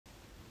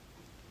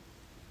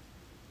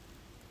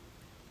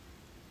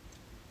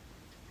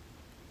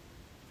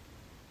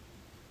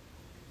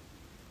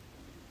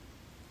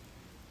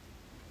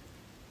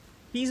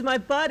He's my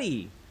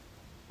buddy.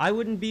 I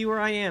wouldn't be where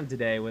I am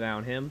today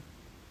without him.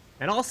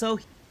 And also...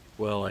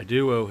 Well, I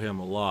do owe him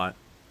a lot.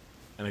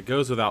 And it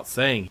goes without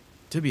saying.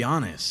 To be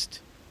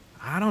honest,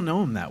 I don't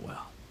know him that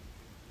well.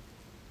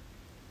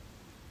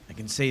 I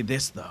can say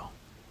this, though.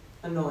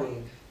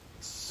 Annoying.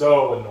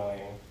 So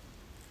annoying.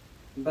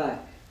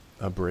 Back.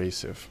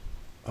 Abrasive.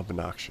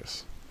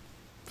 Obnoxious.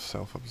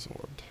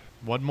 Self-absorbed.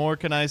 What more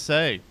can I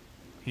say?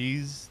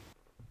 He's...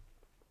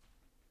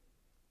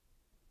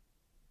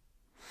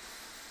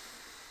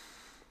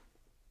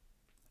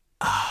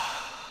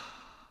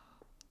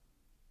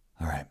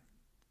 Alright.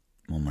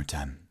 One more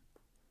time.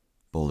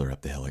 Boulder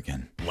up the hill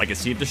again.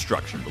 Legacy of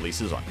Destruction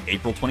releases on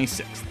April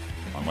 26th.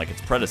 Unlike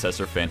its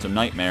predecessor, Phantom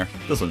Nightmare,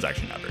 this one's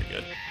actually not very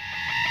good.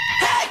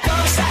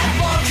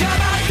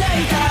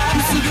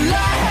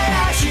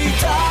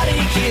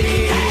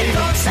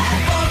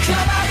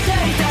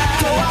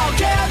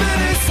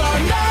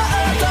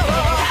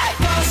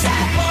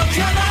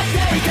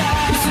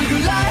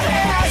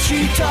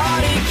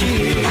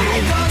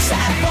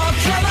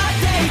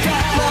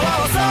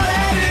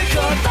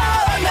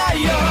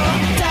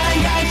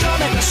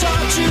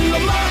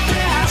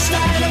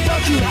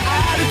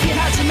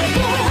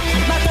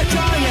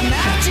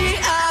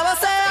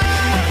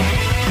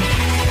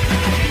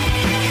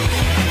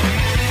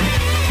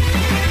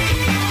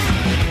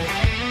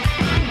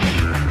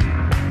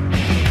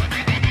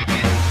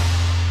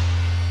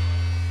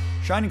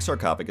 Shining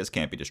Sarcophagus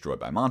can't be destroyed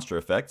by monster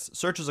effects,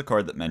 searches a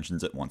card that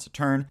mentions it once a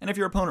turn, and if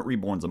your opponent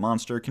reborns a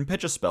monster, can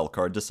pitch a spell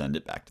card to send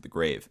it back to the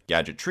grave.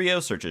 Gadget Trio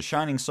searches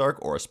Shining Sarc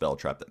or a spell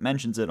trap that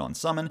mentions it on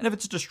summon, and if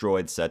it's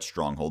destroyed, set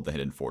Stronghold the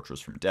Hidden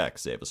Fortress from deck.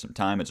 Save us some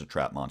time, it's a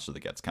trap monster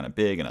that gets kinda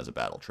big and has a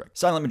battle trick.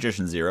 Silent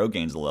Magician 0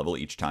 gains a level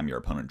each time your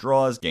opponent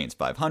draws, gains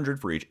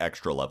 500 for each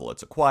extra level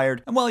it's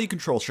acquired, and while you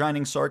control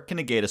Shining Sarc, can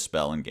negate a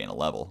spell and gain a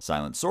level.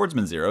 Silent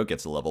Swordsman 0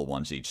 gets a level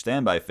once each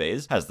standby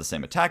phase, has the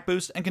same attack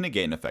boost, and can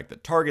negate an effect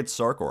that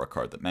targets Sarc or a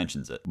card that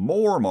mentions it.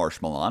 More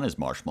Marshmallow is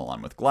Marshmallow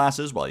with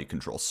glasses while you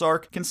control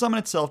Sarc, can summon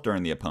itself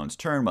during the opponent's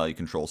turn while you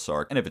control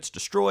Sarc, and if it's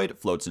destroyed,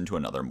 floats into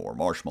another More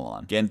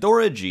Marshmallow.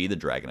 Gandora G, the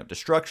Dragon of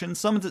Destruction,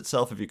 summons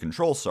itself if you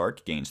control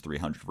Sarc, gains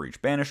 300 for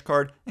each banished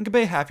card, and can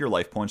pay half your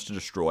life points to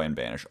destroy and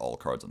banish all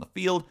cards on the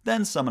field,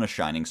 then summon a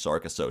Shining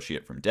Sarc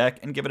associate from deck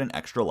and give it an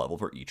extra level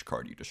for each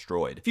card you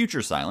destroyed.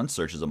 Future Silence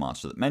searches a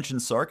monster that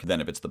mentions Sarc, then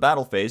if it's the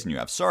battle phase and you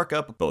have Sarc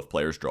up, both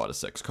players draw to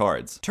 6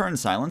 cards. Turn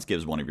Silence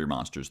gives one of your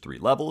monsters 3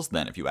 levels,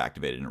 then if you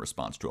activate it in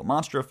response to a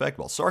monster effect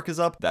while Sarc is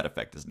up, that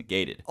effect is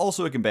negated.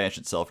 Also, it can banish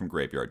itself from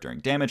graveyard during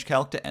damage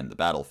calc to end the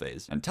battle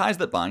phase. And Ties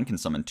That Bind can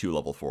summon 2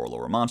 level 4 or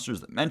lower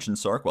monsters that mention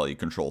Sarc while you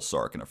control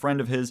Sarc and a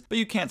friend of his, but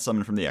you can't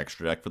summon from the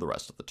extra deck for the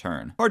rest of the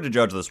turn. Hard to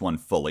judge this one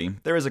fully.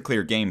 There is a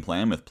clear game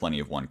plan with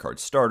plenty of 1-card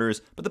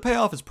starters, but the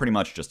payoff is pretty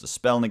much just a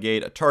spell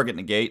negate, a target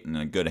negate, and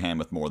a good hand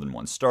with more than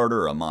one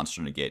starter or a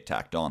monster negate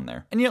tacked on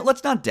there. And yet,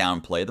 let's not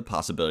downplay the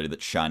possibility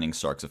that Shining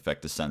Sarc's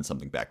effect to send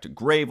something back to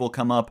grave will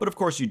come up, but of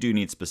course you do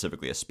need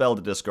specifically a spell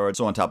to discard,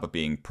 so on top of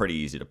being pretty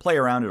easy to play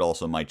around, it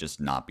also might just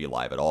not be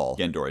live at all.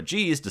 Gandora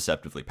G is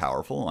deceptively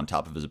powerful, on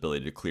top of his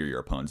ability to clear your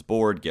opponent's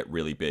board, get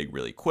really big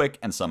really quick,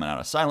 and summon out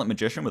a Silent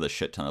Magician with a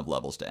shit ton of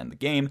levels to end the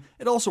game.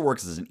 It also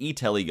works as an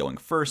E-Telly going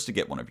first to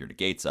get one of your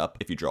negates up.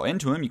 If you draw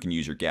into him, you can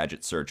use your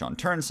Gadget Search on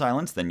turn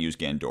Silence, then use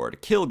Gandora to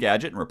kill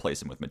Gadget and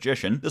replace him with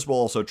Magician. This will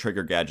also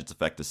trigger Gadget's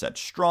effect to set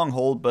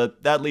Stronghold,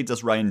 but that leads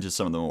us right into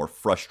some of the more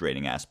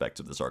frustrating aspects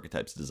of this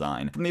archetype's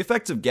design. From the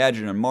effects of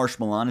Gadget and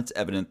Marshmallow, it's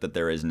evident that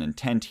there is an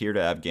intent here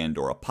to have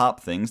Gandora pop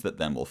things that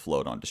then will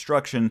float on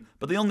destruction,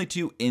 but the only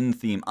 2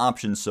 in-theme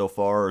options so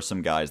far are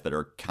some guys that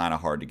are kinda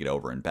hard to get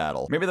over in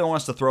battle. Maybe they want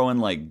us to throw in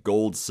like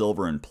gold,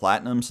 silver, and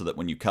platinum so that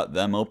when you cut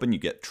them open you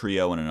get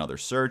Trio and another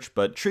search,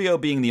 but Trio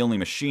being the only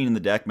machine in the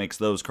deck makes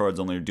those cards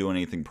only do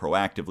anything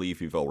proactively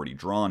if you've already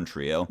drawn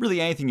Trio.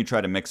 Really anything you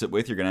try to mix it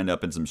with, you're gonna end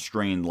up in some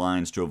strained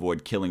lines to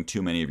avoid killing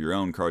too many of your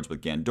own cards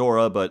with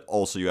Gandora, but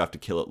also you have to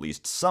kill at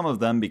least some of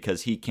them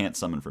because he can't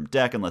summon from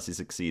deck unless he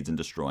succeeds in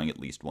destroying at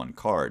least 1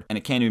 card. And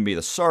it can't even be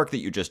the Sarc that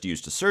you just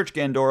used to search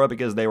Gandora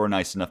because they were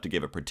nice enough to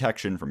give it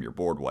protection from your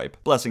board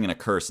wipe. Blessing and a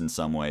curse in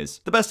some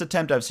ways. The best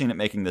attempt I've seen at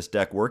making this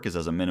deck work is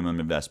as a minimum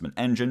investment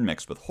engine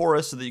mixed with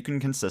Horus so that you can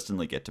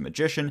consistently get to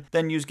Magician,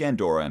 then use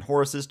Gandora and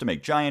Horus's to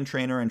make Giant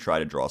Trainer and try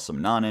to draw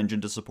some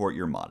non-engine to support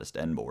your modest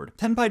end board.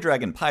 Tenpai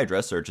Dragon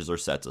Pydra searches or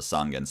sets a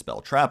Sangen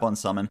spell trap on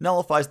summon,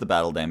 nullifies the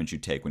battle damage you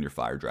take when your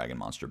Fire Dragon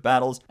monster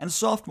battles, and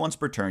Soft once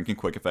per turn can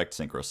quick effect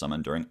Synchro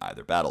Summon during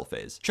either battle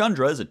phase.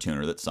 Chandra is a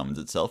tuner that summons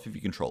itself if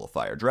you control a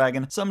Fire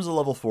Dragon, summons a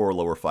level 4 or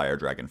lower Fire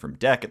Dragon from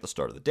deck at the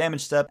start of the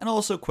damage step, and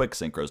also quick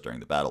synchros during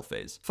the battle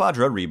phase.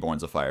 Fadra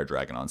reborns a Fire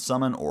Dragon on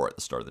summon or at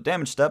the start of the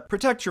damage step,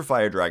 protects your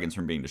Fire Dragons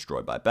from being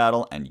destroyed by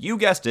battle, and you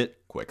guessed it,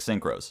 Quick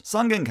Synchros.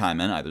 Sunken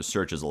Kaimen either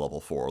searches a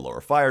level 4 or lower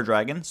fire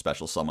dragon,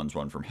 special summons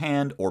one from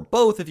hand, or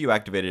both if you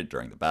activated it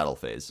during the battle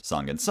phase.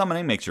 Sunken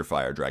Summoning makes your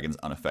fire dragons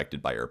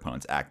unaffected by your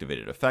opponent's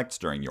activated effects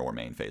during your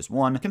main phase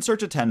 1, can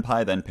search a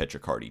Tenpai then pitch a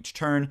card each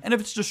turn, and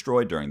if it's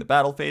destroyed during the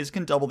battle phase,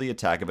 can double the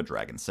attack of a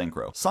dragon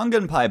synchro.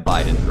 Sungenpai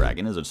Biden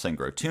Dragon is a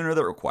synchro tuner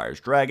that requires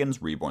dragons,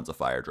 reborns a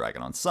fire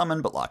dragon on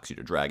summon but locks you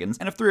to dragons,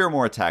 and if 3 or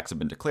more attacks have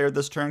been declared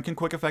this turn, can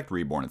quick effect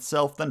reborn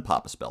itself, then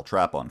pop a spell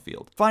trap on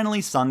field.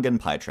 Finally,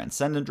 Sungenpai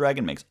Transcendent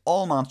Dragon makes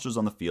all monsters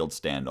on the field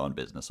stand on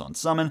business on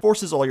summon,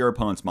 forces all your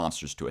opponent's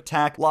monsters to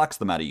attack, locks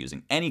them out of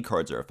using any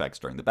cards or effects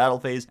during the battle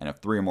phase, and if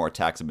 3 or more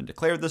attacks have been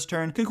declared this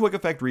turn, can quick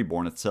effect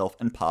reborn itself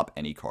and pop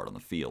any card on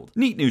the field.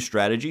 Neat new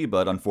strategy,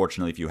 but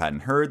unfortunately if you hadn't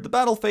heard, the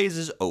battle phase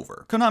is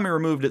over. Konami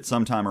removed it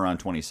sometime around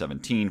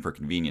 2017 for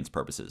convenience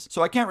purposes,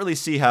 so I can't really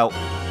see how...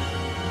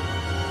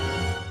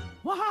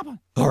 What happened?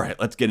 Alright,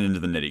 let's get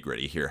into the nitty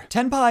gritty here.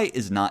 Tenpai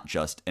is not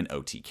just an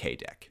OTK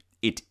deck.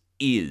 It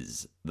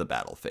is the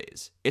battle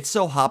phase. It's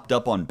so hopped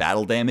up on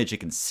battle damage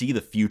it can see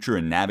the future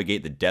and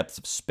navigate the depths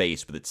of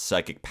space with its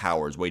psychic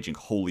powers, waging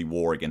holy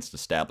war against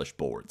established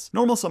boards.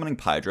 Normal summoning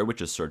Pydra,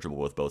 which is searchable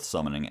with both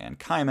summoning and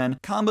Kaimen,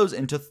 combos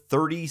into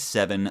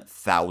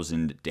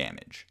 37,000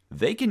 damage.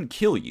 They can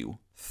kill you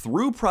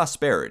through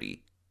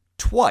prosperity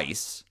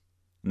twice,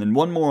 and then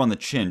one more on the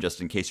chin just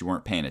in case you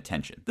weren't paying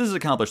attention. This is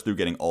accomplished through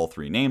getting all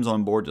 3 names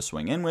on board to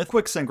swing in with,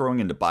 quick synchroing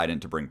into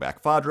Biden to bring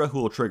back Fadra,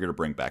 who will trigger to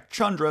bring back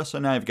Chandra, so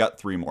now you've got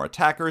 3 more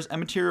attackers,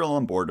 and material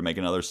on board to make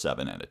another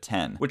 7 and a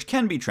 10, which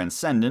can be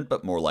Transcendent,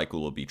 but more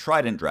likely will be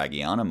Trident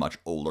Dragion, a much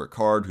older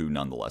card who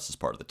nonetheless is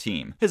part of the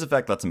team. His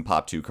effect lets him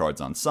pop 2 cards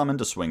on summon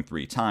to swing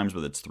 3 times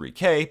with its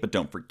 3k, but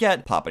don't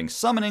forget, popping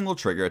Summoning will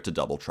trigger it to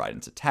double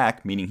Trident's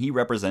attack, meaning he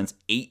represents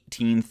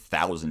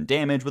 18,000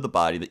 damage with a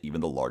body that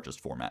even the largest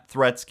format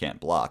threats can't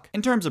block.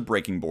 In terms of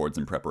breaking boards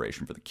in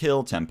preparation for the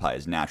kill, Tenpai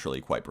is naturally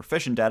quite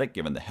proficient at it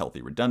given the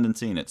healthy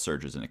redundancy in its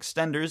surges and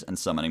extenders, and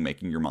summoning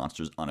making your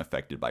monsters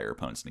unaffected by your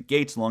opponent's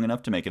negates long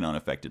enough to make an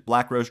unaffected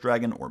Black Rose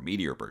Dragon or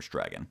Meteor Burst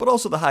Dragon. But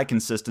also the high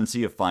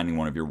consistency of finding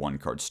one of your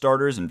 1-card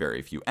starters and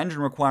very few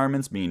engine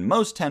requirements mean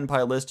most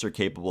Tenpai lists are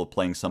capable of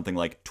playing something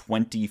like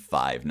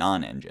 25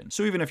 non-engine.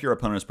 So even if your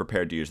opponent is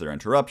prepared to use their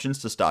interruptions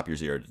to stop your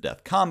 0 to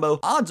death combo,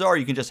 odds are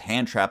you can just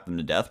hand trap them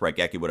to death,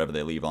 Raigeki whatever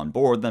they leave on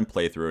board, then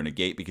play through a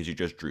negate because you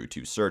just drew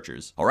 2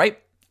 searchers. Alright,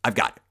 I've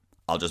got it.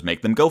 I'll just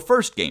make them go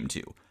first game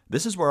 2.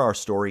 This is where our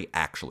story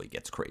actually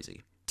gets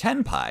crazy.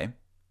 Tenpai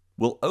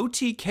will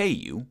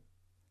OTK you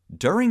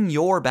during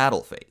your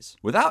battle phase.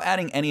 Without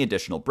adding any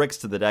additional bricks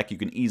to the deck, you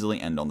can easily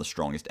end on the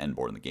strongest end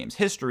board in the game's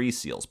history,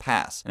 Seal's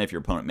Pass. And if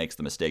your opponent makes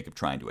the mistake of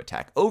trying to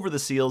attack over the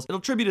seals,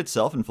 it'll tribute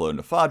itself and float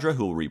into Fadra,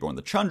 who will reborn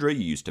the Chandra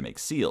you used to make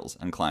seals,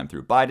 and climb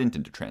through Bident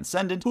into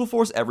Transcendent, who will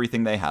force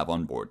everything they have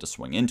on board to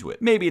swing into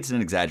it. Maybe it's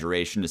an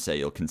exaggeration to say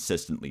you'll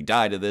consistently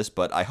die to this,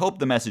 but I hope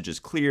the message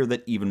is clear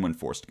that even when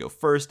forced to go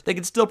first, they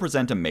can still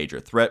present a major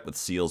threat with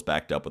seals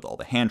backed up with all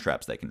the hand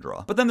traps they can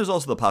draw. But then there's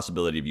also the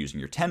possibility of using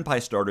your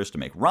Tenpai starters to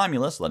make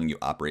Romulus, letting you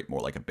operate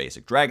more like a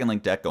basic Dragon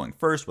Link deck going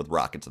first with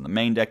rockets in the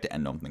main deck to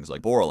end on things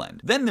like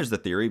Borrowland. Then there's the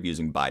theory of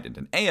using Bident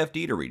and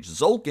AFD to reach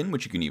Zolkin,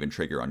 which you can even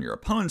trigger on your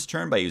opponent's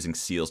turn by using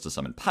seals to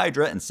summon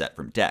Pydra and set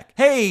from deck.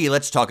 Hey,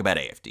 let's talk about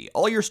AFD.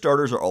 All your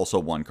starters are also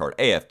 1-card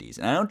AFDs,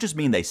 and I don't just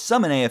mean they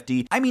summon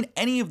AFD, I mean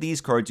any of these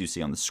cards you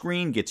see on the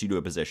screen gets you to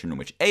a position in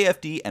which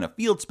AFD and a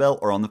field spell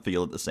are on the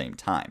field at the same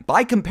time.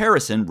 By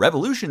comparison,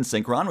 Revolution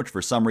Synchron, which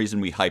for some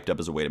reason we hyped up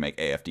as a way to make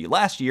AFD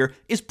last year,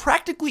 is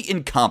practically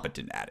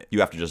incompetent at it. You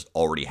have to just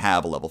already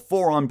have a level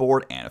 4 on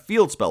board and a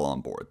field spell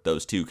on board.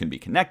 Those two can be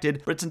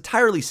connected, but it's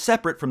entirely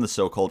separate from the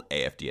so-called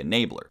AFD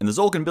enabler. In the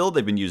Zolkin build,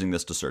 they've been using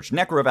this to search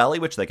Necro Valley,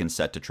 which they can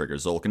set to trigger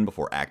Zolkin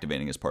before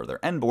activating as part of their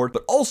end board,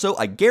 but also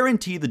I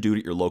guarantee the dude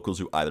at your locals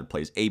who either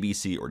plays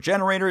ABC or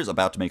Generator is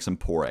about to make some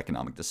poor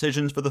economic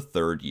decisions for the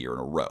 3rd year in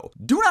a row.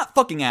 Do not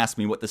fucking ask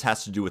me what this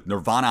has to do with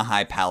Nirvana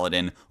High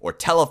Paladin or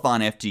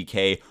Telefon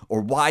FTK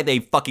or why they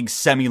fucking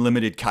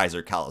semi-limited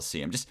Kaiser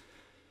Coliseum. Just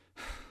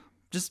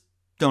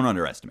don't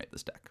underestimate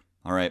this deck.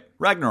 Alright,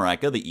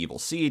 Ragnarika, the evil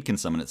seed, can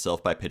summon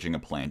itself by pitching a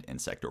plant,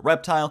 insect, or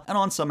reptile, and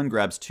on summon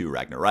grabs 2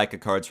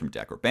 Ragnarika cards from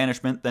deck or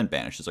banishment, then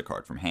banishes a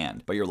card from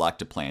hand, but you're locked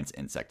to plants,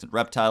 insects, and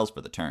reptiles for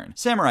the turn.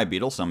 Samurai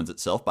Beetle summons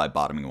itself by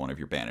bottoming one of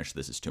your banished,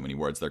 this is too many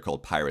words, they're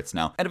called pirates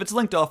now, and if it's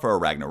linked off for a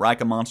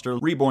Ragnarika monster,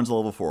 reborns a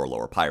level 4 or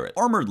lower pirate.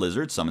 Armored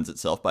Lizard summons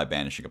itself by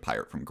banishing a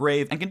pirate from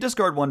grave, and can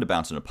discard 1 to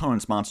bounce an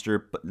opponent's monster,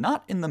 but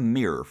not in the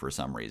mirror for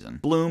some reason.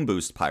 Bloom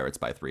boosts pirates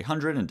by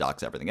 300 and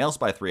docks everything else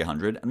by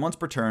 300, and once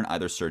per turn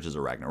either searches a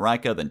Ragnarika,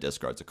 then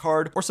discards a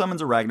card, or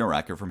summons a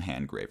Ragnaraka from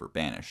hand, grave, or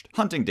banished.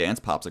 Hunting Dance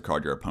pops a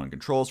card your opponent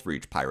controls for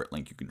each pirate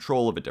link you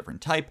control of a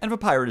different type, and if a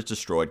pirate is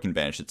destroyed, can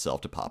banish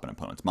itself to pop an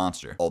opponent's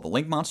monster. All the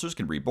link monsters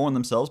can reborn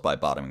themselves by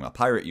bottoming a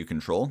pirate you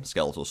control.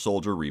 Skeletal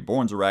Soldier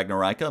reborns a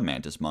Ragnaraka,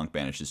 Mantis Monk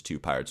banishes 2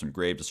 pirates from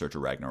grave to search a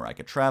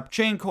Ragnaraka trap,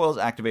 Chain Coils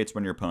activates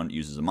when your opponent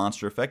uses a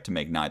monster effect to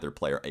make neither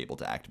player able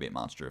to activate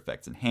monster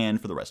effects in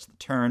hand for the rest of the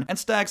turn, and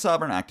Stag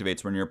Sovereign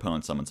activates when your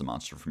opponent summons a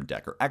monster from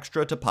deck or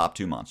extra to pop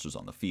 2 monsters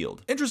on the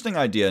field. Interesting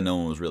idea idea no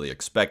one was really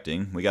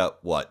expecting. We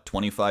got, what,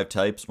 25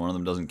 types? One of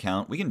them doesn't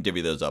count. We can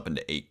divvy those up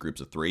into 8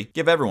 groups of 3.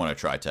 Give everyone a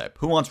tri-type.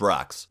 Who wants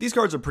rocks? These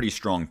cards are pretty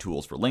strong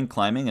tools for link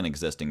climbing and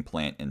existing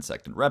plant,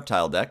 insect, and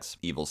reptile decks.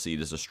 Evil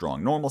Seed is a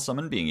strong normal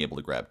summon, being able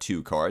to grab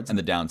 2 cards, and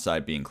the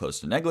downside being close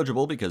to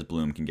negligible because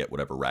Bloom can get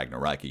whatever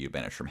Ragnaraka you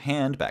banish from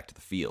hand back to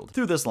the field.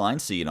 Through this line,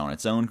 Seed on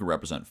its own can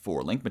represent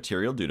 4 link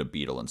material due to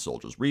Beetle and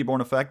Soldier's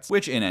Reborn effects,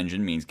 which in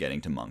Engine means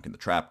getting to Monk in the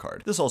trap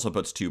card. This also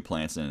puts 2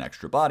 plants and an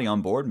extra body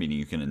on board, meaning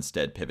you can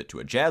instead pivot to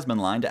a Jasmine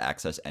line to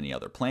access any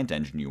other plant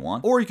engine you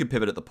want, or you could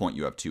pivot at the point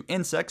you have 2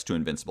 insects to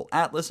Invincible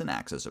Atlas and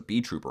access a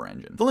B-Trooper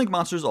engine. The link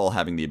monsters all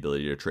having the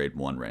ability to trade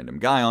 1 random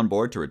guy on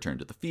board to return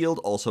to the field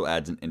also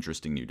adds an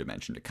interesting new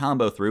dimension to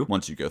combo through.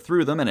 Once you go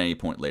through them, at any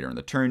point later in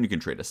the turn, you can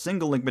trade a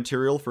single link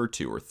material for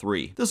 2 or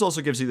 3. This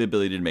also gives you the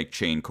ability to make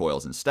Chain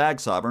Coils and Stag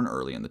Sovereign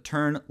early in the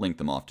turn, link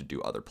them off to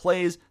do other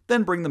plays,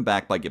 then bring them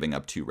back by giving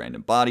up 2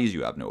 random bodies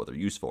you have no other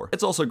use for.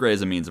 It's also great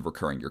as a means of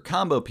recurring your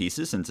combo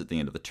pieces, since at the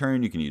end of the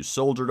turn you can use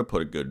Soldier to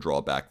put a good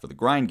drawback for the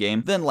grind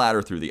game, then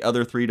ladder through the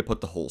other 3 to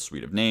put the whole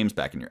suite of names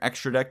back in your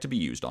extra deck to be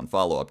used on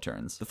follow-up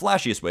turns. The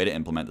flashiest way to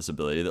implement this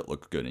ability that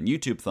looked good in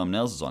YouTube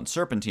thumbnails is on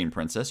Serpentine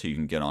Princess, who you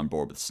can get on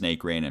board with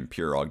Snake Rain and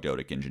pure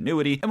Ogdotic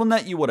Ingenuity, and will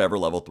net you whatever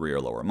level 3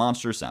 or lower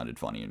monster sounded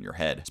funny in your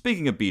head.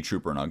 Speaking of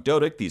B-Trooper and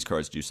Ogdotic, these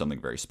cards do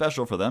something very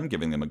special for them,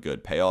 giving them a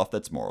good payoff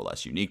that's more or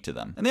less unique to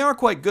them. And they are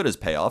quite good as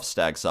payoffs,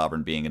 Stag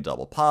Sovereign being a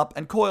double pop,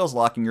 and Coils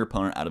locking your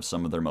opponent out of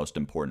some of their most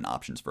important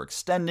options for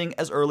extending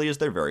as early as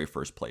their very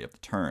first play of the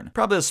turn.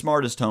 Probably the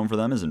smartest home for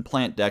them is in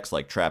plant decks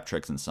like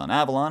Traptrix and Sun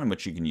Avalon, in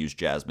which you can use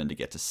Jasmine to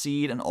get to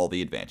Seed and all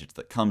the advantage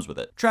that comes with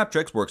it.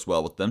 Traptrix works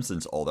well with them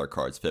since all their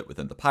cards fit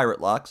within the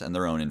Pirate locks, and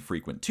their own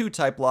infrequent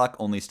 2-type lock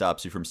only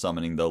stops you from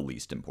summoning the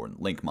least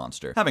important link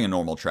monster. Having a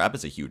normal trap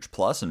is a huge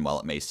plus, and while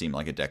it may seem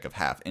like a deck of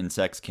half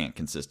insects can't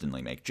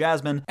consistently make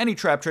Jasmine, any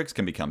Traptrix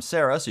can become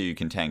Sarah, so you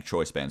can tank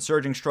Choice Band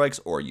Surging Strikes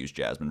or use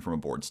Jasmine from a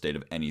board state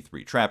of any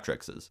 3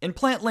 Traptrixes. In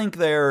Plant Link,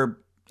 they're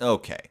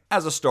okay.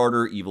 As a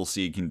starter, Evil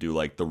Seed can do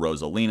like the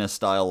Rosalina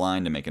style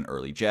line to make an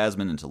early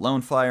Jasmine into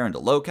Lonefire into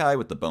Loci,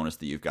 with the bonus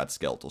that you've got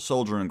Skeletal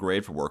Soldier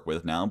engraved to work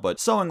with now, but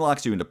Sowing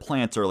locks you into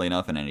plants early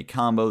enough in any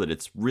combo that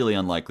it's really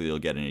unlikely you'll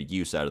get any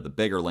use out of the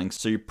bigger links,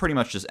 so you're pretty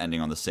much just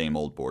ending on the same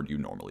old board you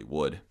normally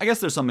would. I guess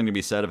there's something to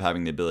be said of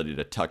having the ability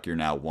to tuck your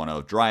now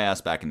 1-of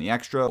Dryas back in the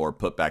extra, or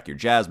put back your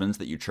Jasmines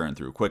that you churn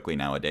through quickly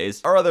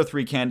nowadays. Our other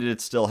 3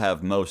 candidates still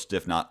have most,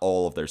 if not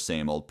all, of their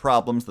same old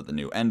problems that the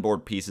new end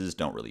board pieces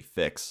don't really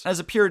fix. As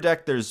a pure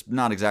deck, there's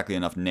not exactly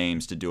enough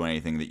names to do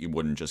anything that you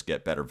wouldn't just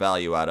get better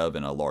value out of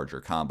in a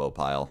larger combo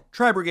pile.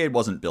 Tri-Brigade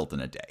wasn't built in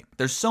a day.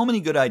 There's so many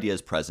good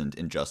ideas present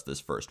in just this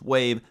first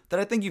wave that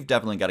I think you've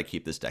definitely got to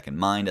keep this deck in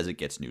mind as it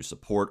gets new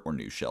support or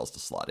new shells to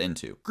slot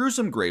into.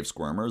 Gruesome Grave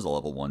Squirmer is a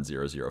level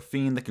 1/0/0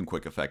 fiend that can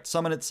quick effect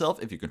summon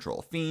itself if you control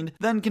a fiend,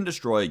 then can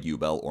destroy a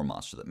U-Bell or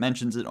monster that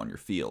mentions it on your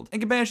field,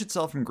 and can banish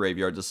itself from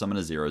graveyard to summon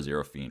a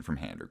 0/0 fiend from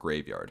hand or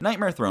graveyard.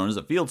 Nightmare Throne is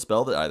a field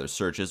spell that either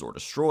searches or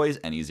destroys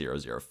any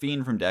 0/0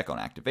 fiend from deck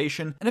on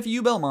activation, and if a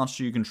U-Bell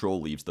monster you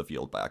control leaves the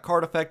field by a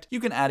card effect, you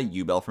can add a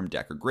U-Bell from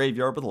deck or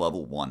graveyard with a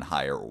level 1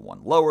 higher or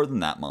 1 lower than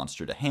that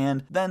monster to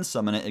hand, then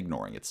summon it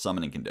ignoring its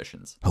summoning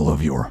conditions. Hello,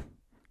 viewer.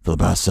 For the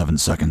past 7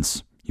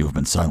 seconds, you have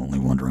been silently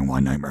wondering why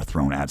Nightmare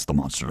Throne adds the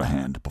monster to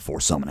hand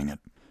before summoning it.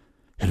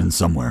 Hidden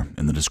somewhere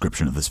in the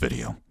description of this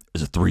video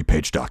is a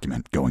 3-page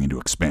document going into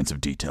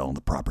expansive detail on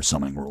the proper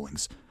summoning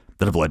rulings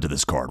that have led to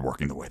this card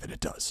working the way that it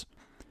does.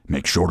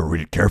 Make sure to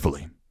read it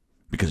carefully,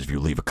 because if you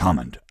leave a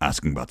comment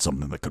asking about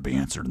something that could be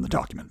answered in the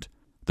document,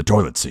 the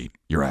toilet seat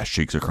your ass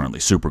cheeks are currently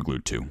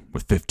superglued to,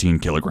 with 15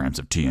 kilograms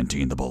of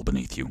TNT in the bowl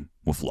beneath you,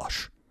 will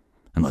flush.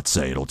 And let's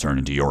say it'll turn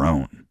into your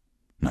own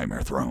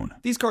Nightmare Throne.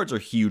 These cards are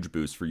huge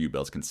boosts for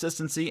U-Bell's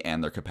consistency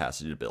and their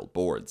capacity to build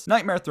boards.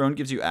 Nightmare Throne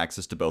gives you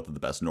access to both of the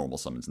best normal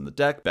summons in the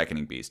deck,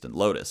 Beckoning Beast and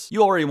Lotus.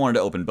 You already wanted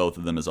to open both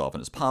of them as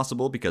often as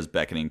possible because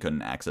Beckoning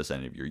couldn't access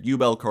any of your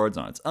U-Bell cards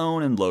on its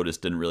own, and Lotus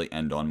didn't really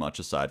end on much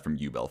aside from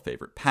U-Bell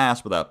favorite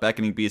pass without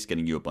Beckoning Beast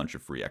getting you a bunch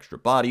of free extra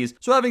bodies,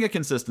 so having a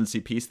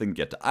consistency piece that can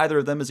get to either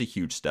of them is a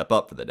huge step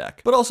up for the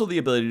deck. But also the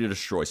ability to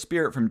destroy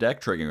Spirit from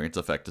deck, triggering its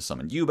effect to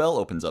summon U-Bell,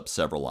 opens up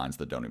several lines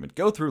that don't even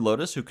go through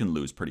Lotus, who can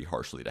lose pretty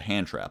harshly to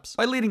hand traps.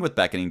 By leading with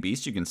Beckoning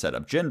Beast, you can set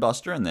up Djinn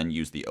Buster and then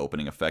use the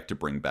opening effect to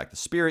bring back the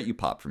spirit you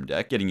popped from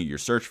deck, getting you your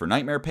search for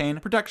Nightmare Pain,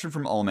 protection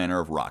from all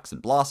manner of rocks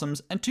and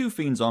blossoms, and 2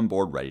 fiends on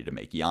board ready to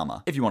make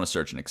Yama. If you want to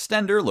search an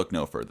extender, look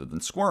no further than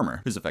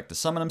Squirmer, whose effect to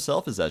summon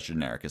himself is as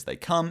generic as they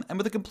come, and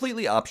with a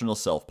completely optional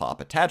self-pop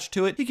attached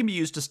to it, he can be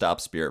used to stop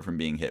Spirit from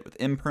being hit with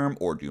Imperm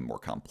or do more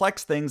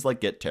complex things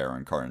like get Terror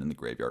Incarnate in the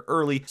graveyard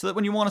early, so that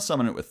when you want to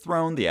summon it with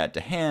Throne, the add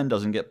to hand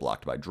doesn't get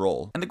blocked by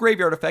Droll. And the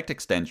graveyard effect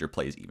extends your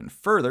plays even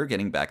further,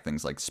 getting back things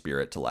things like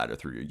Spirit to ladder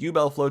through your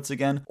Yubel floats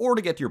again, or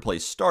to get your play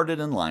started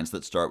in lines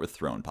that start with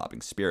Throne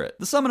popping Spirit.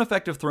 The summon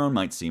effect of Throne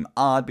might seem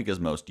odd because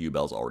most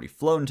Yubels already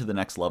float into the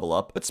next level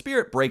up, but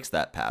Spirit breaks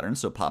that pattern,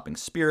 so popping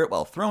Spirit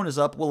while Throne is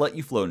up will let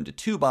you float into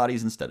 2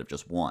 bodies instead of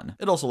just 1.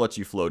 It also lets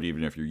you float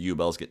even if your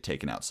Yubels get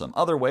taken out some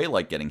other way,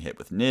 like getting hit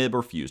with Nib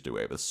or fused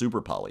away with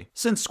Super Poly.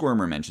 Since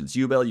Squirmer mentions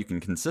Yubel, you can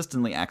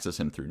consistently access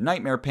him through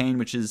Nightmare Pain,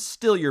 which is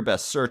still your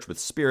best search with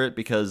Spirit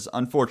because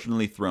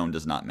unfortunately Throne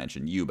does not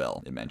mention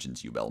Yubel. It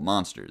mentions Yubel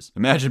monsters.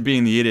 Imagine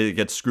being the idiot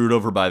that gets screwed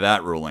over by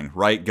that ruling,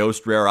 right?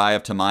 Ghost Rare Eye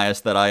of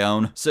Timaeus that I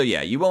own. So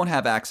yeah, you won't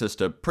have access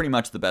to pretty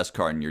much the best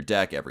card in your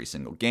deck every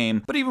single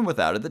game, but even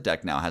without it, the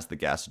deck now has the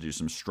gas to do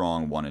some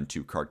strong 1 and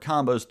 2 card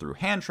combos through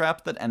hand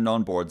traps that end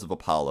on boards of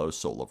Apollo,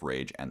 Soul of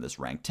Rage, and this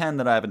rank 10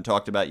 that I haven't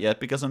talked about yet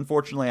because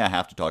unfortunately I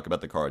have to talk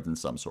about the cards in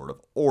some sort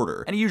of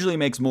order, and it usually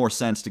makes more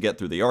sense to get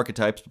through the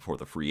archetypes before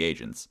the free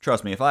agents.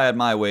 Trust me, if I had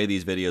my way,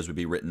 these videos would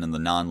be written in the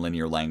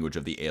non-linear language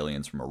of the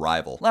aliens from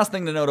Arrival. Last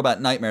thing to note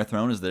about Nightmare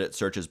Throne is that it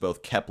searches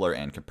both Kepler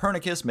and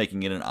Copernicus,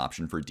 making it an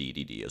option for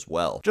DDD as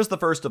well. Just the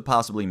first of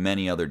possibly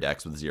many other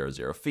decks with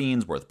 0/0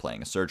 Fiends worth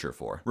playing a searcher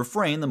for.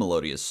 Refrain, the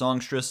Melodious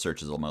Songstress,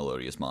 searches a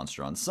Melodious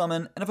monster on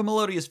summon, and if a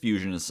Melodious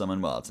Fusion is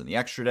summoned while it's in the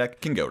extra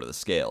deck, can go to the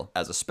scale.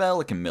 As a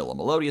spell, it can mill a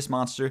Melodious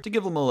monster to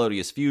give a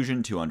Melodious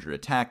Fusion 200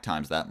 attack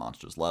times that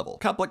monster's level.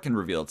 Couplet can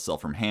reveal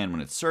itself from hand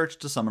when it's searched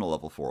to summon a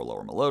level 4 or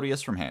lower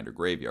Melodious from hand or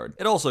graveyard.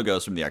 It also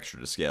goes from the extra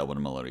to scale when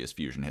a Melodious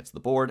Fusion hits the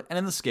board, and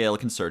in the scale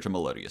it can search a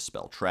Melodious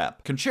spell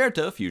trap.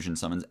 Concerto Fusion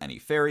summons any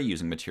fairy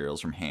using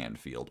materials from hand,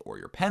 field, or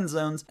your pen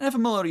zones, and if a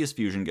Melodious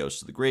Fusion goes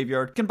to the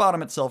graveyard, can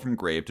bottom itself from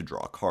grave to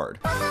draw a card.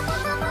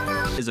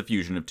 Is a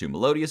fusion of 2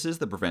 Melodiouses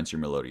that prevents your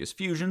Melodious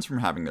Fusions from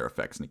having their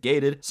effects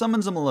negated,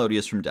 summons a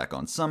Melodious from deck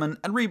on summon,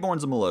 and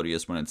reborns a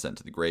Melodious when it's sent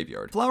to the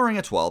graveyard. Flowering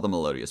Étoile, the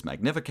Melodious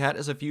Magnificat,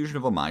 is a fusion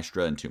of a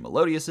Maestra and 2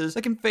 Melodiouses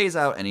that can phase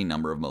out any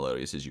number of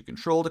Melodiouses you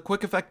control to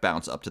quick effect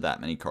bounce up to that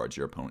many cards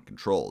your opponent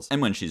controls.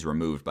 And when she's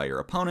removed by your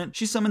opponent,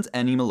 she summons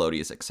any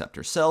Melodious except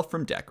herself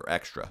from deck or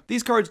extra.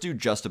 These cards do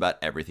just about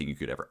everything you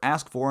could ever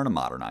ask for in a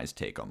modernized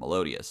take on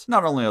Melodious.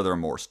 Not only are there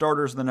more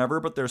starters than ever,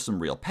 but there's some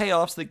real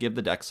payoffs that give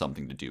the deck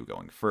something to do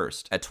going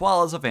first.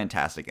 Étoile is a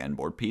fantastic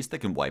endboard piece that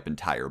can wipe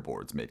entire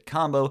boards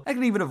mid-combo, and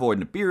can even avoid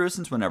Nibiru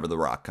since whenever the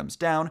rock comes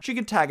down, she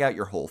can tag out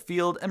your whole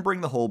field and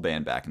bring the whole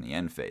band back in the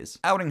end phase.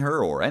 Outing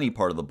her or any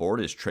part of the board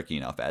is tricky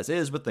enough as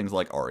is with things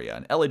like Aria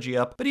and Elegy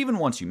up, but even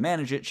once you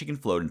manage it, she can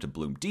float into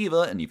Bloom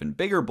Diva, an even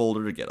bigger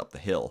boulder to get up the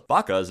hill.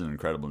 Baka is an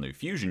incredible new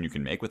fusion you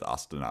can make with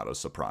Ostinato,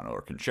 Soprano,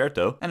 or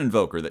Concerto, an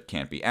invoker that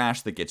can't be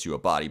Ash that gets you a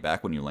body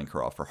back when you link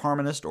her off for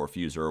Harmonist or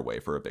fuse her away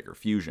for a bigger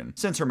fusion.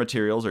 Since her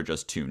materials are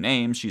just 2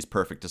 names, she's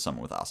perfect to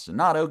summon with Ostinato,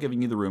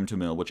 giving you the room to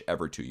mill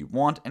whichever 2 you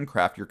want and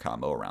craft your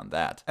combo around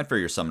that. And for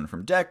your summon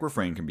from deck,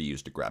 Refrain can be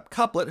used to grab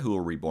Couplet, who will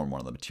reborn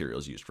one of the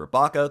materials used for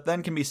Baka,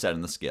 then can be set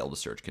in the scale to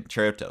search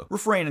Concerto.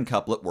 Refrain and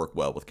Couplet work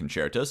well with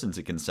Concerto since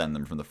it can send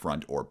them from the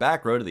front or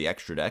back row to the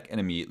extra deck and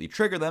immediately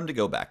trigger them to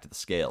go back to the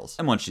scales.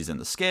 And once she's in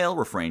the scale,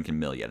 Refrain can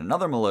mill yet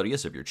another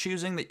Melodious of your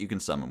choosing that you can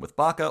summon with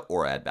Baka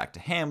or add back to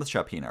hand with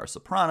Chapina or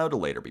Soprano to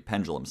later be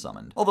Pendulum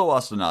summoned. Although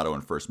Ostinato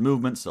and First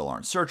Movement still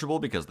aren't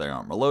searchable because they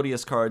aren't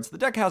Melodious cards, the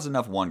deck has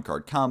enough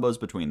 1-card combos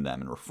between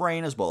them and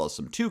Refrain as well as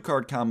some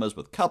 2-card combos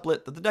with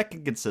Couplet that the deck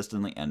can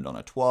consistently end on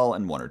Étoile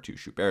and 1 or 2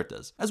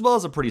 Schubertas, as well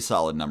as a pretty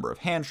solid number of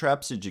hand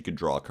traps since you could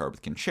draw a card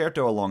with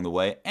Concerto along the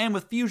way, and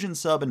with Fusion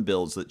sub and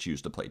builds that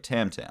choose to play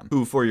Tam Tam,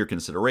 who for your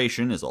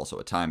consideration is also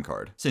a time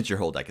card. Since your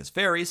whole deck is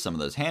fairies, some of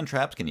those hand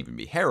traps can even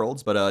be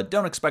heralds, but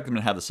don't expect them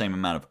to have the same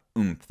amount of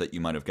oomph that you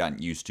might have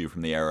gotten used to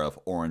from the era of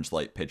Orange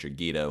Light Pitch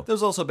Agido.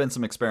 There's also been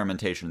some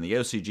experimentation in the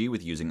OCG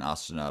with using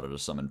Ostinato to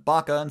summon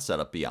Baka and set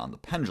up Beyond the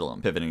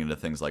Pendulum, pivoting into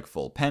things like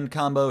full pen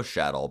combo,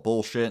 Shat all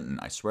bullshit, and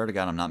I swear to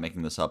god I'm not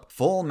making this up,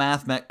 full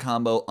math mech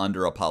combo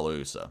under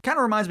Apollousa.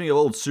 Kinda reminds me of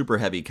old super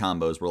heavy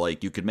combos where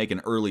like you could make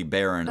an early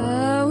Baron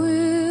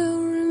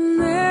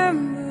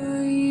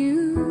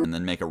and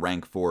then make a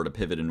rank 4 to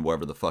pivot into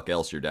whatever the fuck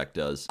else your deck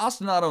does.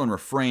 Ostinato and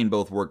Refrain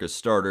both work as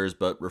starters,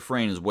 but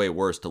Refrain is way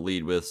worse to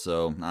lead with,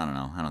 so I don't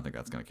know, I don't think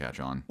that's gonna catch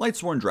on.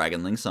 Lightsworn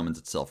Dragonling summons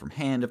itself from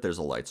hand if there's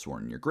a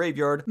Lightsworn in your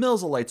graveyard,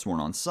 mills a Lightsworn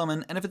on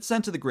summon, and if it's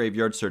sent to the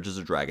graveyard, searches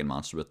a dragon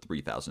monster with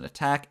 3000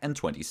 attack and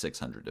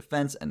 2600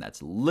 defense, and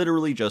that's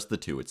literally just the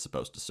 2 it's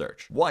supposed to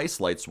search. Weiss,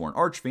 Lightsworn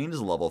Archfiend, is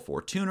a level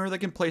 4 tuner that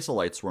can place a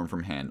Lightsworn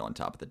from hand on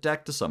top of the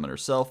deck to summon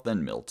herself,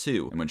 then mill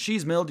 2, and when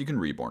she's milled, you can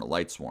reborn a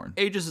Lightsworn.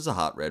 Aegis is a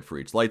hot red for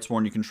each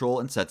Lightsworn you control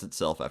and sets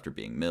itself after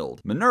being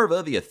milled.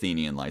 Minerva, the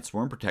Athenian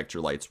Lightsworn, protects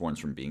your Lightsworns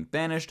from being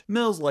banished,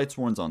 mills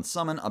Lightsworns on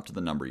summon up to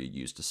the number you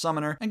use to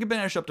summon her, and can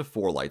banish up to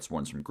 4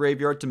 Lightsworns from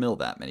graveyard to mill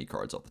that many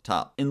cards off the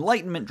top.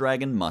 Enlightenment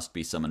Dragon must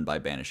be summoned by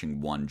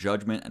banishing 1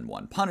 Judgment and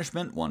 1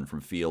 Punishment, 1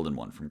 from field and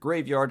 1 from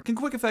graveyard, can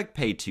quick effect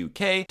pay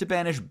 2k to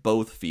banish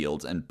both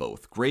fields and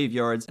both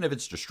graveyards, and if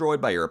it's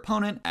destroyed by your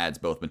opponent, adds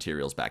both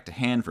materials back to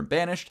hand from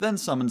banished, then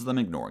summons them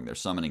ignoring their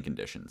summoning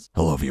conditions.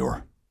 Hello,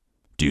 viewer.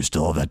 Do you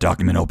still have that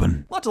document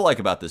open? A lot to like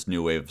about this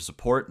new wave of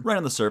support. Right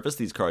on the surface,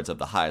 these cards have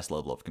the highest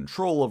level of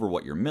control over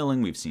what you're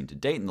milling we've seen to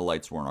date in the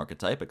Lightsworn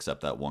archetype,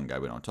 except that one guy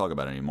we don't talk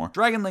about anymore.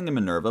 Dragonling and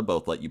Minerva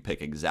both let you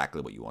pick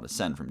exactly what you want to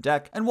send from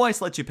deck, and Weiss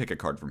lets you pick a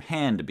card from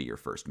hand to be your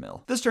first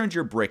mill. This turns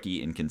your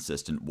bricky,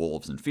 inconsistent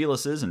wolves and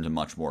Felices into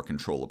much more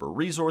controllable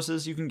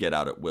resources you can get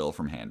out at will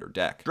from hand or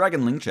deck.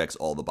 Dragonling checks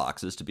all the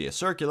boxes to be a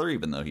circular,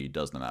 even though he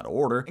does them out of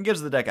order, and gives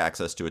the deck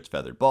access to its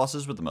feathered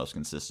bosses with the most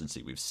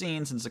consistency we've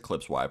seen since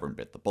Eclipse Wyvern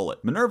bit the bullet.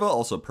 Minerva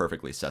also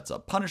perfectly sets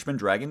up Punishment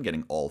Dragon,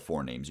 getting all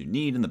 4 names you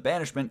need in the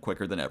banishment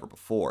quicker than ever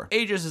before.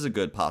 Aegis is a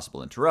good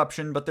possible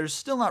interruption, but there's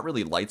still not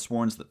really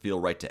Lightsworns that feel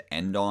right to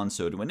end on,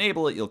 so to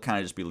enable it, you'll kind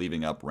of just be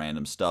leaving up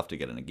random stuff to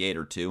get a negate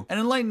or two. And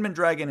Enlightenment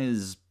Dragon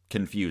is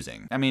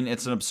confusing. I mean,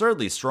 it's an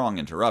absurdly strong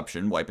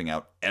interruption, wiping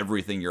out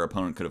everything your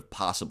opponent could have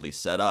possibly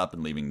set up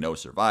and leaving no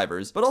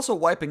survivors, but also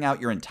wiping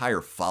out your entire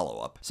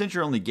follow-up. Since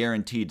you're only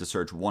guaranteed to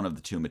search one of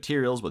the 2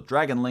 materials with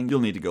Dragonling, you'll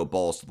need to go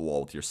balls to the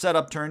wall with your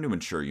setup turn to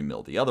ensure you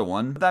mill the other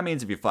one, but that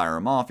means if you fire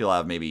him off, you'll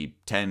have maybe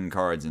 10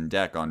 cards in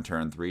deck on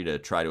turn 3 to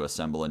try to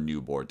assemble a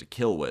new board to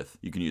kill with.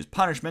 You can use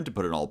Punishment to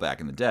put it all back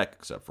in the deck,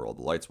 except for all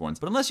the Lightsworns,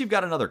 but unless you've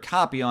got another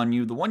copy on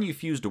you, the one you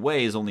fused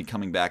away is only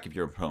coming back if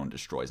your opponent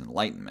destroys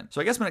Enlightenment.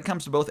 So I guess when it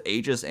comes to both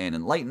Aegis and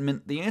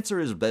Enlightenment, the answer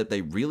is that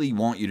they really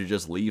want you to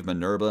just leave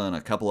Minerva and a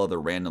couple other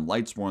random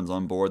Lightsworns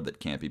on board that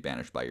can't be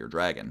banished by your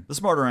dragon. The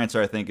smarter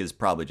answer, I think, is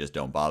probably just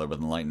don't bother with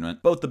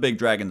Enlightenment. Both the big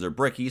dragons are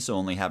bricky, so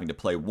only having to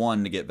play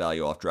one to get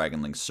value off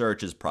Dragonling's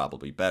search is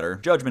probably better.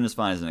 Judgment is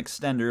fine as an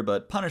extender,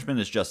 but Punishment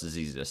is just as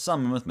easy to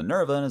summon with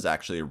Minerva and is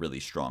actually a really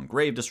strong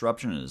grave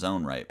disruption in his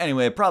own right.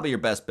 Anyway, probably your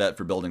best bet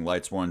for building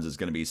Lightsworns is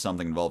going to be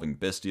something involving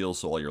Bestial,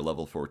 so all your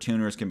level 4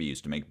 tuners can be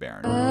used to make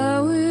Baron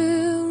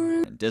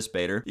and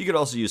Dispater. You could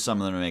also use some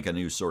of them to make a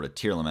new sort of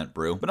Tearlament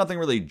brew, but nothing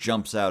really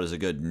jumps out as a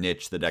good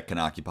niche the deck can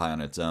occupy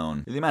on its own.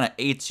 With the amount of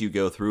 8s you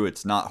go through,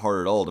 it's not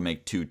hard at all to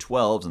make 2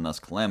 12s and thus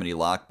Calamity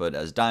Lock, but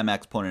as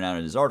Dimax pointed out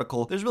in his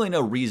article, there's really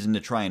no reason to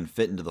try and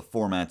fit into the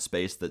format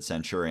space that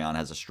Centurion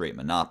has a straight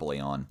monopoly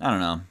on. I don't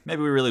know,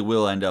 maybe we really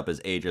will end up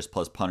as Aegis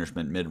plus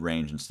Punishment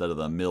mid-range instead of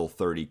the mill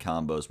 30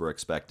 combos we're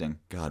expecting.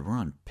 God, we're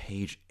on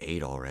page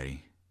 8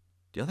 already.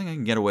 Do you think I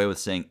can get away with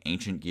saying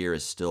Ancient Gear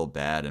is still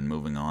bad and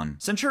moving on?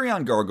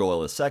 Centurion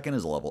Gargoyle II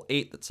is a level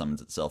 8 that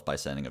summons itself by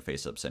sending a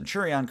face-up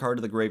Centurion card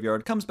to the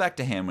graveyard, comes back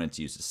to hand when it's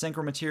used as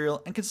Synchro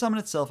material, and can summon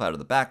itself out of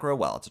the back row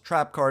while it's a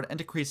trap card and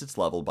decrease its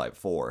level by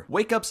 4.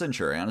 Wake Up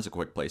Centurion is a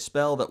quick play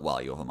spell that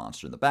while you have a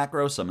monster in the back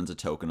row, summons a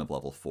token of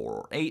level 4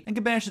 or 8, and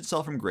can banish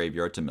itself from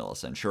graveyard to mill a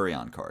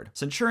Centurion card.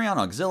 Centurion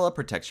Auxilla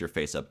protects your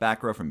face-up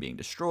back row from being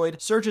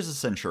destroyed, searches a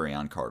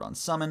Centurion card on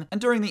summon, and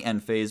during the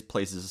end phase,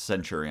 places a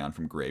Centurion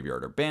from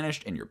graveyard or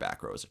banished in your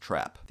back row as a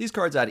trap. These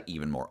cards add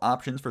even more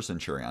options for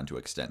Centurion to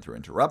extend through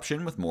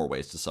interruption, with more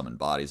ways to summon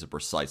bodies of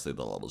precisely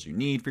the levels you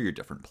need for your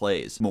different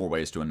plays. More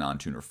ways to a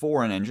non-tuner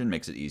 4 in Engine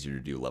makes it easier to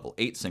do level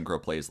 8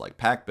 synchro plays like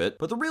Packbit,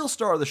 but the real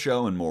star of the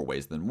show in more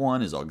ways than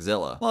one is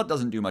Auxilla. While it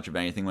doesn't do much of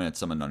anything when it's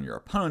summoned on your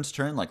opponent's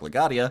turn like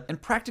Legadia, in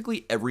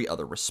practically every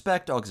other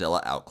respect,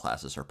 Auxilla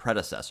outclasses her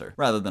predecessor.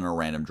 Rather than a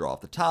random draw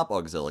off the top,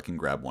 Auxilla can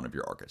grab one of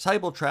your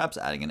archetypal traps,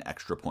 adding an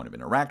extra point of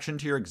interaction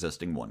to your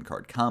existing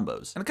 1-card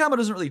combos. And the combo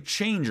doesn't really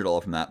change at all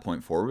from that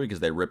point forward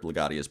because they ripped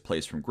Legadia's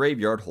place from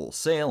graveyard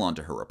wholesale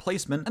onto her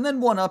replacement, and then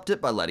one-upped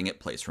it by letting it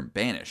place from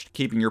banished,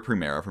 keeping your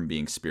Primera from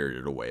being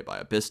spirited away by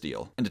a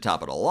Bestial. And to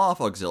top it all off,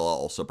 Auxilla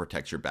also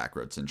protects your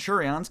backroad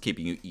Centurions,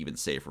 keeping you even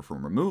safer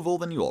from removal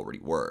than you already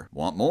were.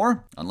 Want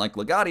more? Unlike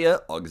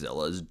Legadia,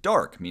 Auxilla is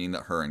dark, meaning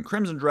that her and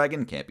Crimson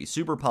Dragon can't be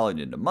super polyed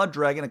into Mud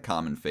Dragon, a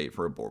common fate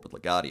for a board with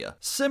Legadia.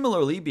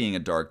 Similarly, being a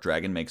dark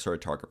dragon makes her a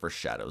target for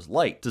Shadow's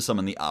Light, to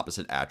summon the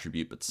opposite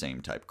attribute but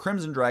same type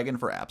Crimson Dragon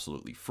for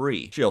absolutely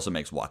free. She also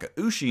makes Waka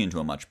Ushi into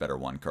a much better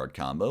 1-card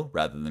combo,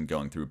 rather than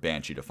going through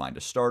Banshee to find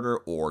a starter,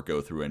 or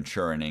go through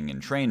Enchurining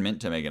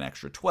Entrainment to make an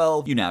extra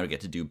 12, you now get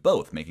to do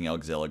both, making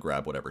Auxilla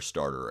grab whatever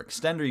starter or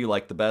extender you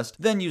like the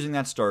best, then using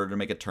that starter to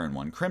make a turn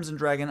 1 Crimson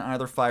Dragon,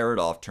 either fire it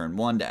off turn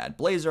 1 to add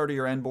Blazar to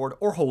your end board,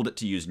 or hold it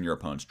to use in your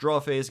opponent's draw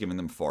phase, giving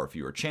them far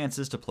fewer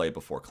chances to play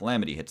before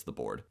Calamity hits the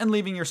board, and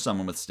leaving your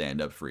summon with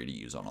stand-up free to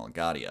use on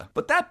Legadia.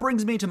 But that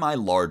brings me to my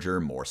larger,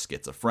 more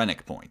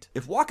schizophrenic point.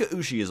 If Waka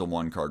Ushi is a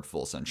 1-card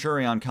full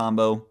Centurion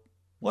combo,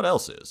 what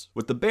else is?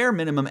 With the bare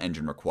minimum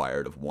engine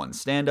required of 1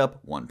 stand-up,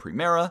 1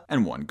 Primera,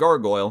 and 1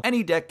 Gargoyle,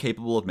 any deck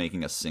capable of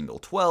making a single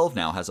 12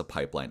 now has a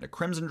pipeline to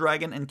Crimson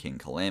Dragon and King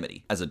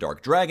Calamity. As a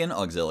Dark Dragon,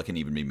 Auxilla can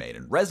even be made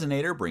in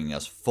Resonator, bringing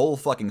us full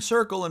fucking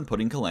circle and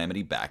putting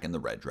Calamity back in the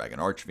Red Dragon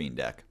Archfiend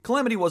deck.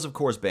 Calamity was of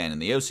course banned in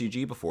the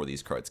OCG before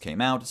these cards came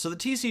out, so the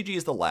TCG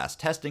is the last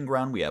testing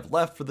ground we have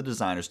left for the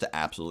designers to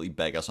absolutely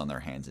beg us on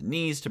their hands and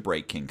knees to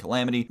break King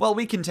Calamity, while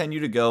we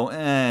continue to go,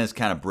 it's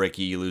kind of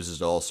bricky, loses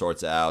to all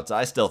sorts of outs.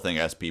 I still think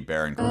SP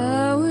Baron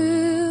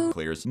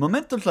clears.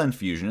 Memento Cleanse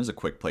Fusion is a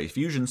quick play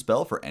fusion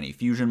spell for any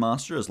fusion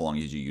monster as long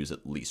as you use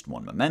at least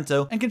one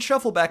memento, and can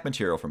shuffle back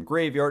material from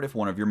graveyard if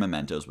one of your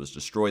mementos was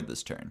destroyed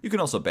this turn. You can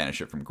also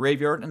banish it from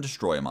graveyard and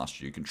destroy a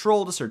monster you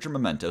control to search a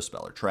memento,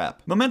 spell, or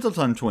trap. Memento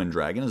Cleanse Twin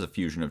Dragon is a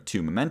fusion of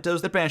 2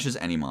 mementos that banishes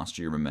any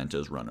monster your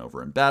mementos run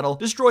over in battle,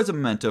 destroys a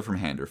memento from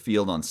hand or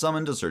field on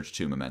summon to search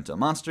 2 memento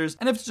monsters,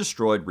 and if it's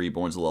destroyed,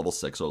 reborns a level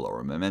 6 or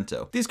lower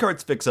memento. These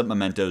cards fix up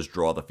mementos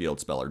draw the field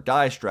spell or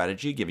die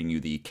strategy, giving you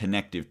the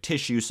connective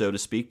tissue, so to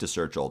speak, to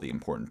search all the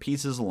important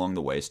pieces along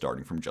the way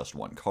starting from just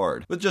one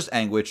card. With just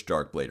Anguish,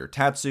 Darkblade, or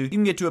Tatsu, you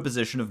can get to a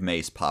position of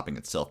Mace popping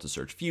itself to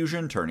search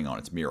fusion, turning on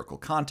its Miracle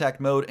Contact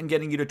mode, and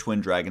getting you to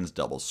Twin Dragon's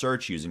double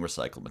search using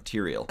recycled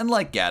material. And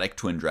like Gaddock,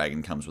 Twin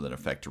Dragon comes with an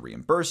effect to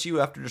reimburse you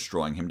after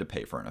destroying him to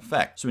pay for an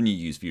effect. So when you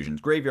use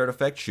Fusion's graveyard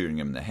effect, shooting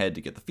him in the head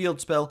to get the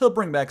field spell, he'll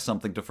bring back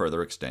something to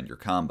further extend your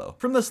combo.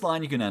 From this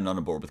line, you can end on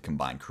a board with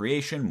Combined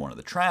Creation, one of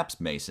the traps,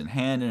 Mace in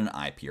hand, and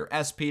an IP or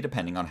SP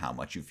depending on how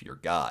much you fear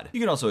God. You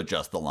can also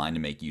adjust the line to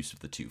make use of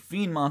the 2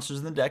 Fiend monsters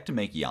in the deck to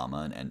make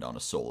Yama and end on a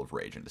Soul of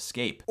Rage and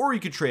Escape. Or you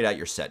could trade out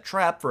your set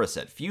trap for a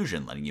set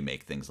fusion, letting you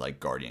make things like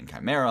Guardian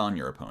Chimera on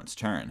your opponent's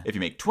turn. If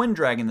you make Twin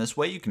Dragon this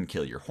way, you can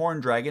kill your Horn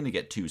Dragon to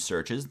get 2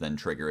 searches, then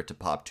trigger it to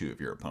pop 2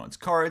 of your opponent's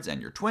cards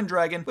and your Twin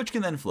Dragon, which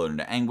can then float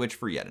into Anguish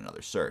for yet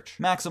another search,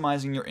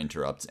 maximizing your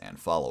interrupts and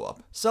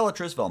follow-up.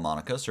 Celatris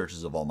Valmonica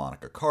searches a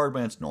Valmonica card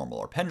when it's normal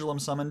or pendulum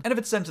summoned, and if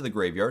it's sent to the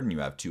graveyard and you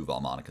have 2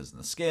 Valmonicas in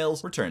the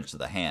scales, returns to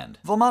the hand.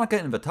 Valmonica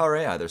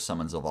Invitare either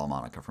summons a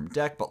Valmonica from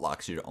deck but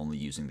locks you to only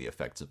using the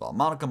effects of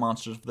Valmonica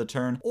monsters for the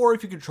turn, or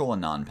if you control a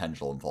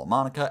non-pendulum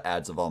Valmonica,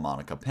 adds a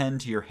Valmonica pen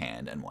to your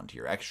hand and 1 to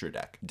your extra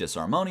deck.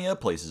 Disharmonia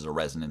places a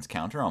resonance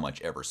counter on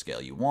whichever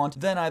scale you want,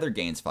 then either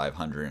gains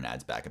 500 and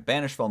adds back a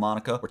banished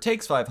Valmonica, or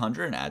takes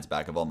 500 and adds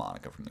back a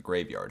Valmonica from the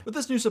graveyard. With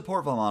this new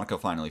support, Valmonica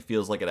finally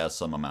feels like it has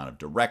some amount of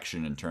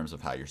direction in terms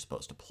of how you're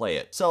supposed to play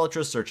it.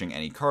 Celatris searching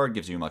any card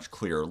gives you a much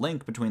clearer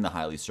link between the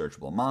highly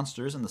searchable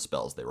monsters and the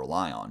spells they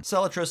rely on.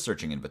 Celatris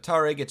searching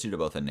Invitare gets you to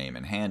both a name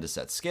in hand to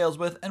set scales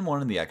with, and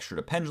 1 in the extra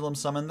to pendulum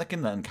summon that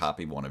can then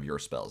copy 1 of your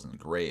spells in the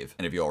grave.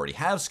 And if you already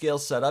have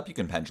scales set up, you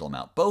can pendulum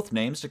out both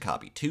names to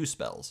copy 2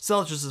 spells.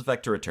 Celatris'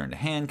 effect to return to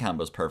hand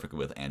combos perfectly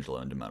with Angelo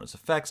and Demona's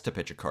effects to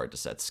pitch a card to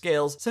set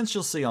scales, since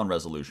you'll see on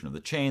resolution of the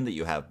chain that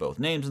you have both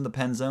names in the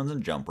pen zones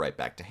and jump right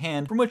back to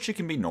hand, from which she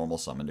can be normal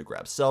summoned to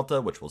grab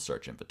Celta, which will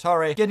search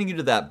Invitare, getting you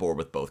to that board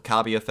with both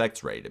copy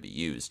effects ready to be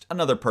used.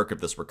 Another perk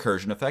of this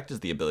recursion effect is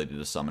the ability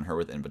to summon her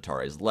with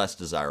Invitare's less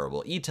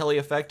desirable E-Tele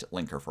effect,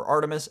 link her for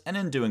Artemis, and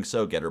in doing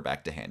so get her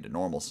back to hand to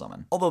normal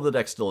summon. Although the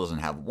deck still doesn't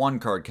have 1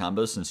 card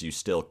combos since you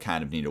still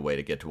kind of need a way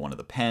to get to one of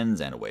the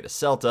pens and a way to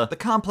Celta, the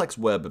complex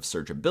web of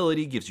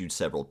searchability gives you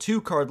several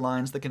 2 card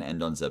lines that can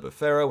end on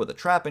Zebufera with a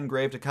trap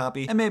engraved to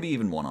copy, and maybe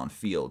even 1 on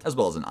field, as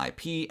well as an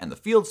IP and the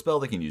field spell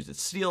that can use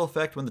its steal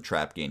effect when the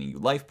trap gaining you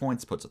life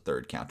points puts a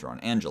 3rd counter on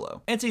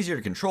Angelo. And it's easier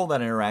to control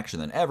that interaction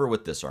than ever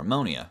with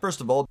Disharmonia.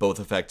 First of all, both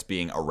effects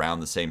being around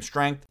the same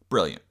strength,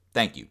 brilliant.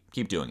 Thank you.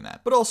 Keep doing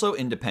that. But also,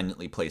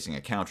 independently placing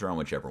a counter on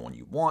whichever one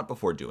you want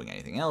before doing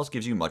anything else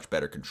gives you much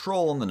better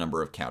control on the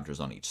number of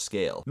counters on each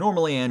scale.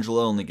 Normally,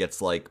 Angelo only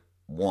gets like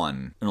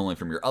 1, and only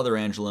from your other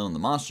Angelo in the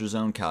monster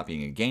zone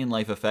copying a gain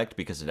life effect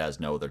because it has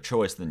no other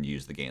choice than to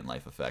use the gain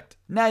life effect.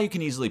 Now you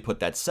can easily put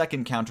that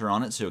 2nd counter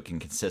on it so it can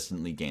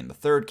consistently gain the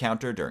 3rd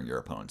counter during your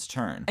opponent's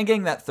turn. And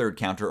getting that 3rd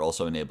counter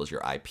also enables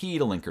your IP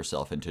to link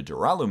herself into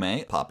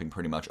Duralume, popping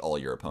pretty much all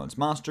your opponent's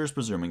monsters,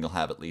 presuming you'll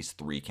have at least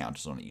 3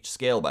 counters on each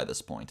scale by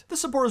this point.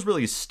 This support has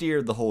really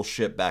steered the whole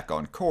ship back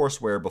on course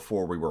where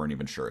before we weren't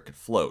even sure it could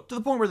float, to the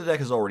point where the deck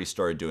has already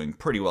started doing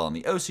pretty well in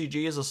the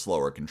OCG as a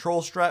slower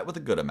control strat with a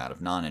good amount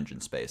of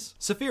non-engine space.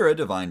 Saphira,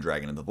 Divine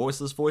Dragon of the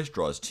Voiceless Voice,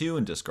 draws 2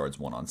 and discards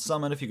 1 on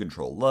summon if you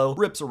control low,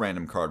 rips a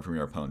random card from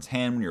your opponent's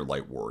hand when your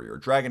Light Warrior or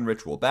Dragon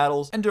Ritual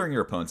battles, and during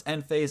your opponent's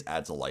end phase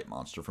adds a light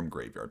monster from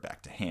graveyard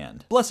back to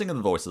hand. Blessing of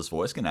the Voiceless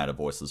Voice can add a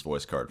Voiceless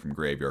Voice card from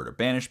graveyard or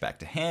banish back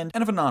to hand,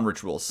 and if a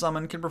non-ritual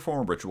summon, can perform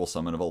a ritual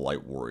summon of a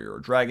Light Warrior or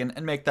Dragon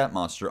and make that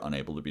monster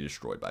unable to be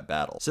destroyed by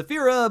battle.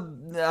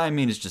 Saphira, I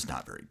mean, is just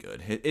not very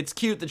good. It's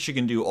cute that she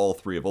can do all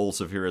 3 of old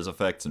Saphira's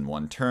effects in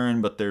 1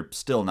 turn, but they're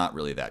still not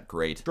really that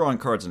great. Drawing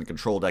cards in a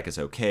control deck is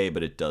okay,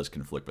 but it does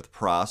conflict with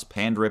Prosp.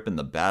 Hand Rip in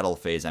the battle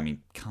phase, I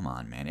mean, come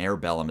on, man.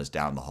 Airbellum is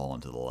down the hall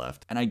and to the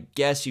left. And I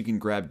guess you can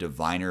grab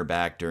Diviner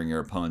back during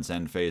your opponent's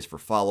end phase for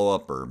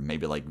follow-up, or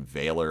maybe like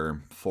Veiler.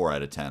 4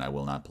 out of 10, I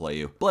will not play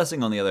you.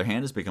 Blessing, on the other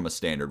hand, has become a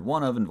standard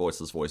 1-of in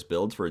Voiceless Voice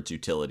builds for its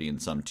utility in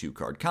some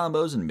 2-card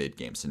combos and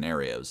mid-game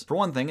scenarios. For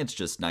one thing, it's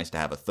just nice to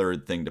have a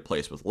 3rd thing to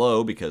place with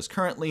low, because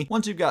currently,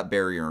 once you've got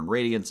Barrier and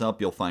Radiance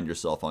up, you'll find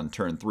yourself on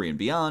turn 3 and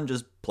beyond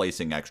just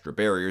placing extra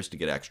barriers to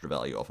get extra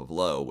value off of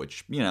low,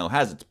 which, you know,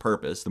 has its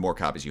purpose. The more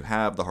copies you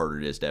have, the harder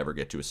it is to ever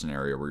get to a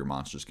scenario where your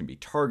monsters can be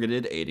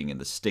targeted, aiding in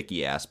the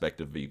sticky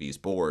aspect of VV's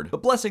board.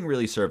 But Blessing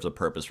really serves a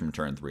purpose from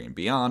turn 3 and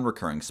beyond,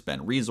 recurring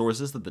spent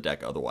resources that the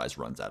deck otherwise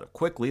runs out of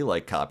quickly,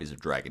 like copies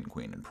of Dragon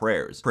Queen and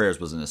Prayers. Prayers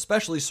was an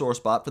especially sore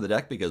spot for the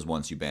deck because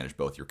once you banish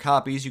both your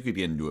copies, you could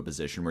get into a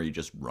position where you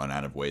just run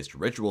out of ways to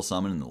ritual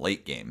summon in the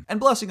late game. And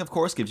Blessing, of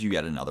course, gives you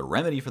yet another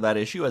remedy for that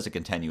issue as a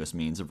continuous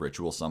means of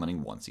ritual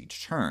summoning once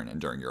each turn, and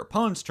during your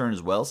opponent's turn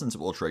as well, since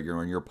it will trigger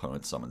when your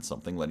opponent summons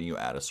something, letting you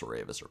add a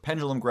Soravis or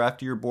Pendulum Graph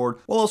to your board,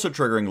 while also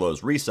triggering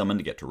Low's resummon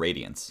to get to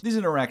Radiance. These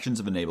interactions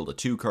have enabled a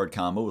 2-card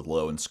combo with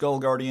Low and Skull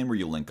Guardian, where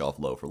you link off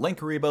Low for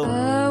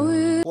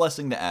Linkuriboh,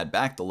 Blessing to add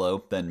back the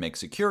Low, then make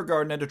Secure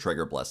Gardener to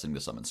trigger Blessing to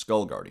summon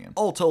Skull Guardian.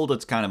 All told,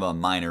 it's kind of a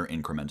minor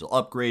incremental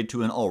upgrade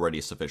to an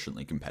already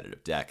sufficiently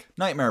competitive deck.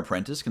 Nightmare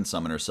Apprentice can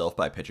summon herself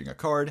by pitching a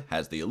card,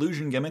 has the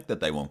illusion gimmick that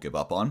they won't give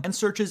up on, and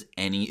searches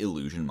any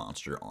illusion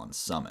monster on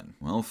summon.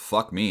 Well,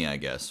 fuck me, I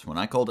guess. When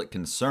I called it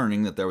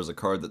concerning that there was a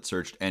card that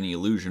searched any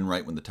illusion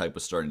right when the type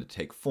was starting to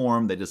take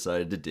form, they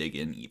decided to dig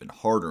in even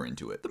harder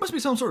into it. There must be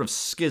some sort of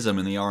schism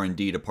in the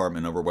R&D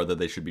department over whether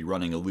they should be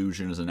running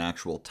illusion as an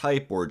actual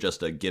type or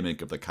just a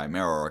gimmick of the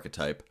Chimera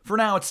archetype. For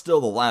now, it's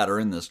still the latter,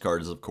 and this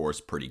card is of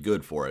course pretty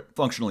good for it.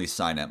 Functionally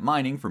Signet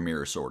Mining for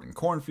Mirror Sword and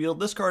Cornfield,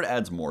 this card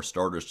adds more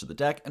starters to the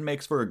deck and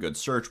makes for a good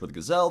search with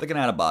Gazelle that can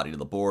add a body to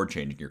the board,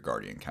 changing your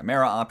Guardian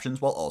Chimera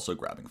options while also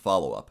grabbing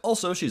follow-up.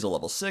 Also, she's a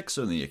level 6,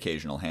 so in the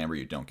occasional hand where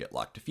you don't get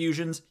locked to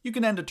fusions, you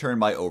can end a turn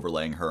by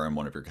overlaying her and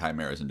one of your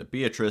Chimeras into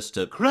Beatrice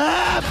to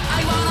crap!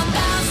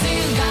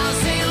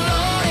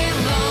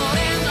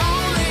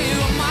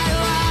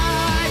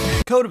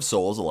 Code of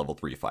Souls, a level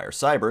 3 Fire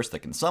Cyburst that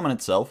can summon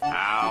itself.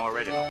 How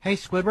original. Hey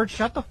Squidward,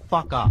 shut the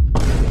fuck up.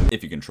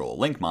 If you control a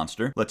Link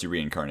monster, lets you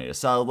reincarnate a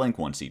Solid Link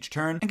once each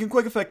turn, and can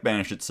quick effect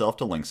banish itself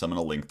to Link summon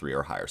a Link 3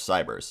 or higher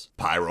Cyburst.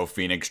 Pyro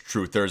Phoenix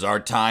Truthers,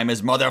 our time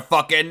is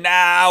motherfucking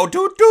now!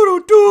 Doo doo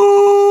doo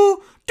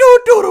doo! Doo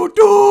doo doo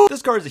doo!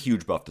 This card is a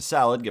huge buff to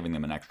Salad, giving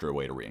them an extra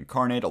way to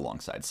reincarnate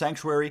alongside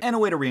Sanctuary, and a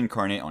way to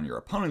reincarnate on your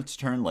opponent's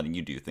turn, letting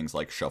you do things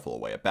like shuffle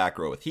away a back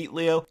row with Heat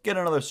Leo, get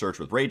another search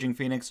with Raging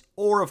Phoenix,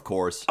 or of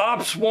course,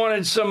 Ops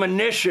wanted some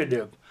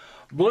initiative.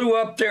 Blew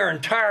up their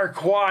entire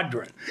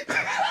quadrant.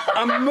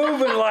 I'm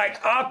moving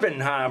like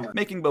Oppenheimer.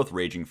 Making both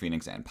Raging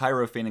Phoenix and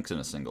Pyro Phoenix in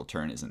a single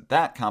turn isn't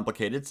that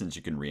complicated since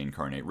you can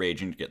reincarnate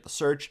Raging to get the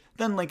search,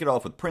 then link it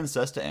off with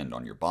Princess to end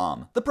on your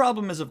bomb. The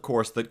problem is of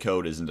course that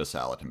Code isn't a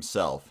Salad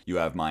himself. You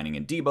have mining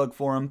and debug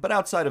for him, but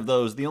outside of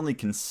those, the only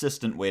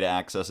consistent way to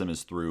access him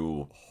is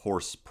through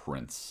Horse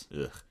Prince.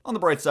 Ugh. On the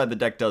bright side, the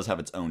deck does have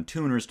its own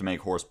tuners to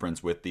make Horse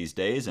Prince with these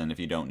days, and if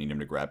you don't need him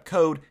to grab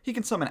Code, he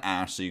can summon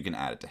Ash so you can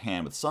add it to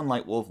hand with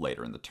Sunlight Wolf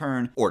later in the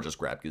turn, or just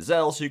grab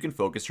Gazelle so you can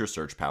focus your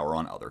search power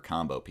on other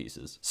combo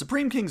pieces.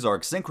 Supreme King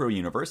Zark Synchro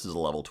Universe is a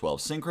level 12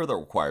 synchro that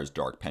requires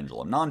Dark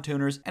Pendulum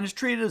non-tuners and is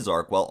treated as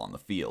Zark while on the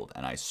field,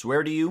 and I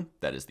swear to you,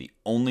 that is the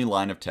only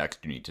line of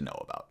text you need to know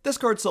about. This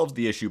card solves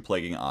the issue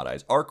plaguing Odd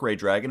Eye's Arc-Ray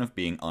Dragon of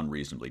being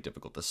unreasonably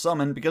difficult to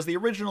summon because the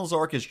original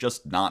Zark is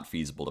just not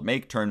feasible to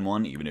make turn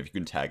 1 even if you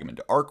can tag him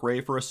into Arc-Ray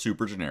for a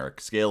super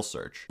generic scale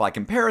search. By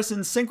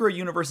comparison, Synchro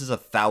Universe is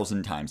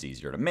 1,000 times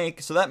easier to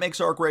make, so that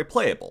makes Arc-Ray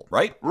playable,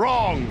 right?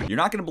 Wrong! You're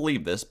not going to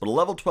believe this, but a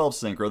level 12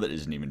 synchro that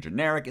isn't even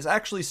generic is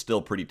actually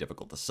still pretty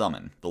difficult to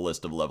summon. The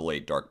list of level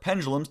 8 Dark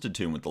Pendulums to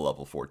tune with the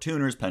level 4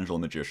 tuners Pendulum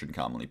Magician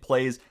commonly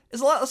plays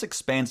is a lot less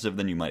expansive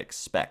than you might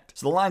expect.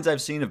 So the lines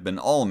I've seen have been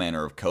all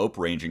manner of cope,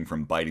 ranging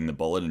from biting the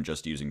bullet and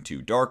just using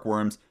 2 Dark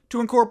Worms, to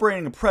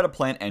incorporating a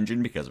Predaplant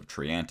engine because of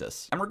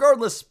Triantis. And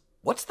regardless,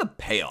 what's the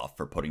payoff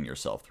for putting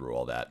yourself through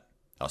all that?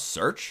 A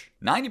search?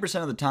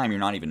 90% of the time you're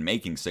not even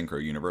making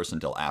Synchro Universe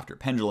until after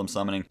Pendulum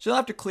summoning, so you'll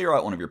have to clear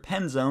out one of your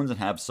pen zones and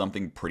have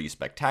something pretty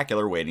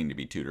spectacular waiting to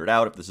be tutored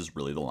out if this is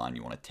really the line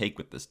you want to take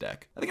with this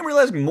deck. I think I'm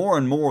realizing more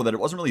and more that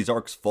it wasn't really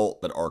Zark's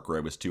fault that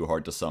Arc-Ray was too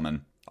hard to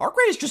summon.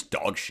 Arc-Ray is just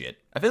dog shit.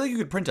 I feel like you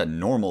could print a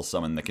normal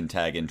summon that can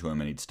tag into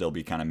him and he'd still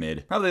be kinda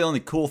mid. Probably the only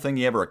cool thing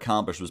he ever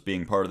accomplished was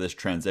being part of this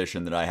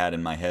transition that I had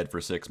in my head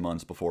for 6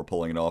 months before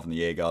pulling it off in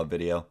the AGOV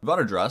video.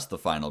 Vonadras, the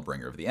final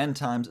bringer of the end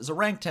times, is a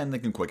rank 10 that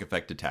can quick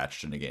effect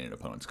detach to negate an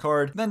opponent's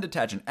card, then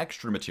detach an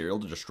extra material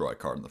to destroy a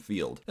card in the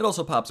field. It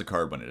also pops a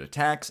card when it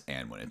attacks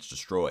and when it's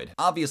destroyed.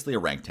 Obviously a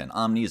rank 10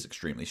 Omni is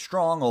extremely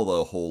strong,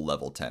 although whole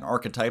level 10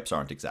 archetypes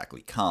aren't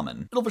exactly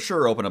common. It'll for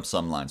sure open up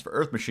some lines for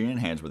Earth Machine in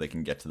hands where they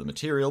can get to the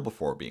material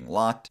before being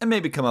locked, and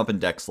maybe come up in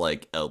decks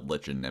like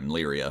Eldritch and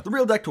Nemlyria. The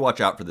real deck to watch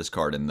out for this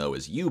card in though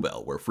is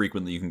Yubel, where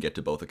frequently you can get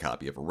to both a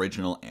copy of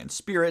Original and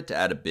Spirit to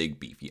add a big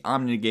beefy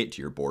Omni Negate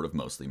to your board of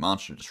mostly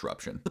Monster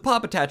Disruption. The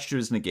pop attached to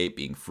his negate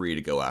being free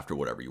to go after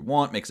whatever you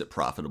want makes it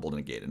profitable to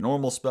negate a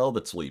normal spell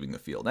that's leaving the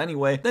field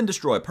anyway, then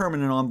destroy a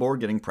permanent on board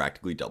getting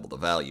practically double the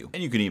value.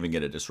 And you can even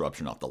get a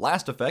disruption off the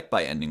last effect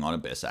by ending on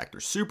Abyss Actor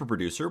Super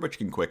Producer, which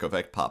can quick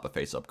effect pop a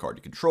face up card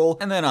you control,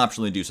 and then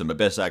optionally do some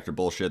Abyss Actor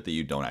bullshit that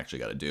you don't actually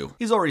gotta do.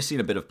 He's already seen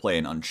a bit of play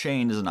in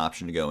Unchained is an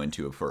option to go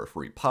into for a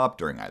free pop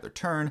during either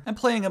turn, and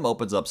playing him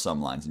opens up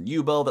some lines in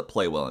Yu-Gi-Oh that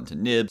play well into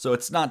Nib, so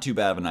it's not too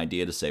bad of an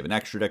idea to save an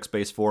extra deck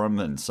space for him,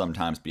 and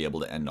sometimes be able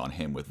to end on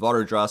him with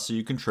Vardadras so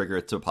you can trigger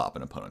it to pop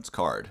an opponent's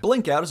card.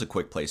 Blink Out is a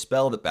quick play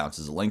spell that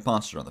bounces a link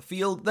monster on the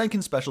field, then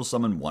can special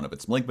summon one of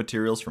its link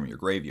materials from your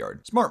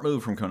graveyard. Smart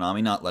move from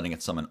Konami not letting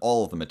it summon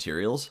all of the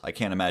materials. I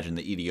can't imagine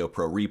the EDO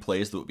Pro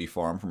replays that would be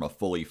farmed from a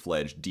fully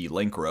fledged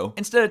D-Link row.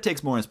 Instead, it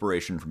takes more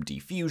inspiration from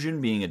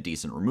Defusion, being a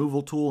decent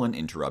removal tool and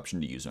interruption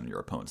to use on your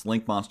opponent's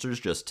link monsters,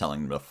 just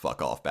telling them to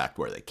fuck off back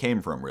to where they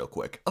came from real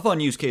quick. A fun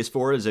use case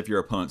for it is if your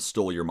opponent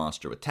stole your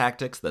monster with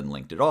tactics, then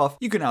linked it off,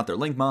 you can out their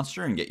link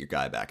monster and get your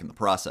guy back in the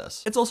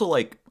process. It's also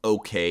like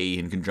okay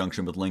in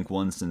conjunction with Link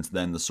 1, since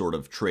then the sort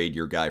of trade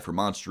your guy for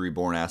Monster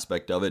Reborn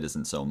aspect of it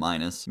isn't so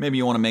minus. Maybe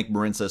you want to make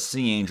Marincess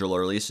Sea Angel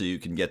early so you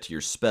can get to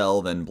your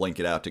spell, then blink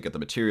it out to get the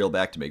material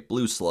back to make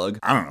Blue Slug.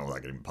 I don't know if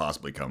that could even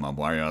possibly come up,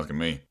 why are you asking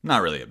me?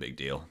 Not really a big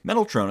deal.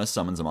 Metal Tronus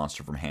summons a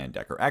monster from hand,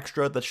 deck, or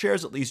extra that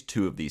shares at least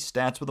 2 of these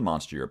stats with a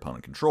monster your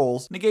opponent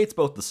controls, negates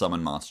both the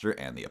summon monster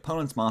and the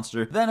opponent's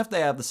monster, then if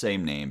they have the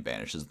same name,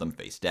 banishes them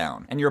face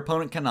down, and your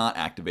opponent cannot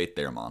activate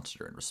their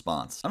monster in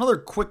response. Another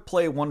quick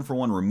play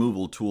 1-for-1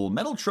 removal tool,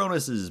 Metal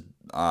Tronus is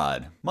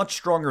odd. Much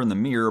stronger in the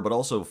mirror, but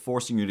also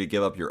forcing you to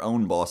give up your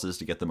own bosses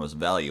to get the most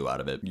value out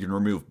of it. You can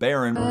remove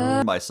Baron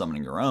by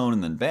summoning your own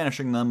and then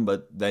banishing them,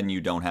 but then you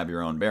don't have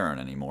your own Baron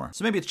anymore.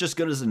 So maybe it's just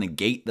good as a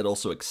negate that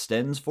also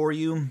extends for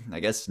you.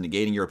 I guess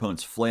negating your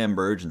opponent's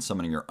Flamberge and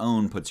summoning your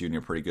own puts you in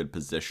a pretty good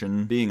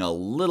position. Being a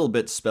little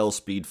bit spell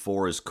speed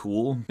 4 is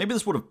cool. Maybe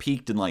this would have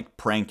peaked in like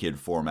Prank Kid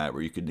format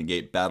where you could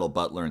negate Battle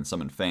Butler and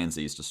summon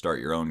Fancies to start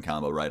your own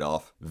combo right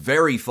off.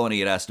 Very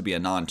funny it has to be a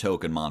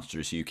non-token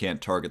monster so you can't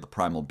target the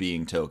Primal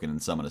Being token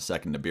and summon a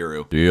second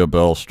Nibiru.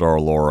 Diabellstar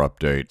lore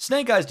update.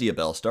 Snake Eyes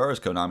Diabellstar is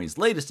Konami's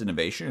latest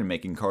innovation in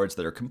making cards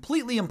that are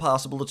completely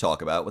impossible to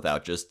talk about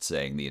without just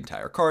saying the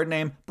entire card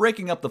name,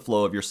 breaking up the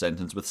flow of your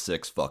sentence with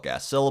 6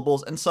 fuck-ass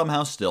syllables, and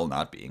somehow still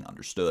not being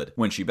understood.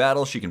 When she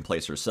battles, she can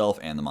place herself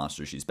and the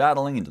monster she's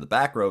battling into the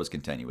back row as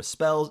continuous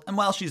spells, and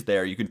while she's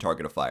there, you can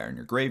target a fire in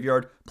your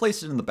graveyard,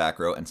 place it in the back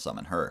row, and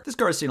summon her. This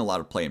card has seen a lot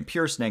of play in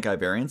pure Snake Eye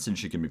variants, and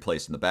she can be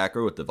placed in the back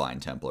row with Divine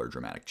Temple or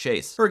Dramatic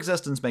Chase. Her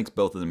existence makes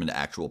both of them into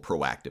actual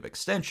proactive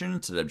extension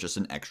instead of just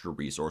an extra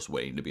resource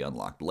waiting to be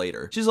unlocked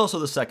later. She's also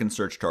the second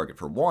search target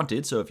for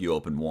Wanted, so if you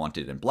open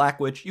Wanted and Black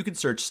Witch, you can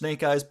search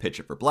Snake Eyes, pitch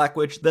it for Black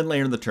Witch, then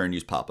later in the turn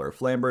use Poplar or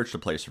Flamberge to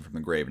place her from the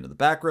grave into the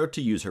back row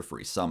to use her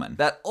free summon.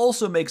 That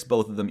also makes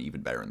both of them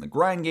even better in the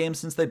grind game,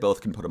 since they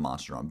both can put a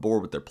monster on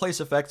board with their place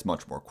effects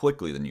much more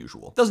quickly than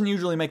usual. Doesn't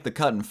usually make the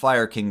cut in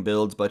Fire King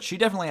builds, but she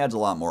definitely adds a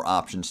lot more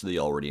options to the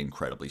already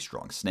incredibly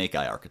strong Snake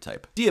Eye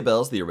archetype.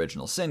 Diabell's, the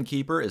original Sin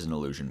Keeper, is an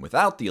illusion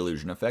without the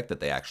illusion effect that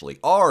they actually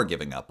are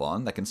giving up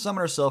on, that can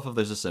summon herself if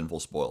there's a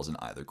Sinful Spoils in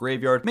either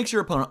graveyard, makes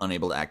your opponent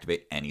unable to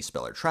activate any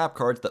spell or trap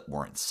cards that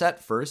weren't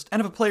set first, and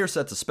if a player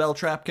sets a spell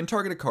trap, can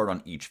target a card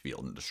on each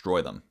field and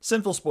destroy them.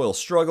 Sinful Spoils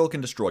Struggle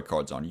can destroy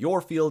cards on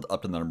your field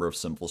up to the number of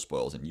Sinful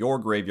Spoils in your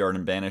graveyard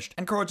and banished,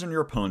 and cards on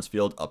your opponent's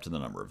field up to the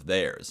number of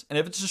theirs. And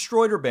if it's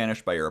destroyed or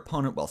banished by your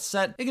opponent while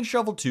set, it can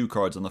shuffle 2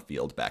 cards on the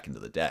field back into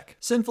the deck.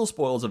 Sinful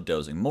Spoils of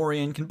Dozing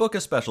Morian can book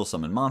a special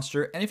summon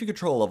monster, and if you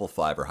control a level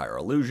 5 or higher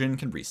illusion,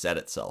 can reset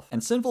itself.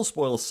 And Sinful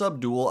Spoils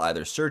Subdual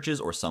either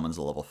searches or summons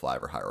a level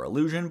 5 or higher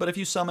illusion, but if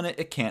you summon it,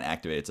 it can't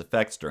activate its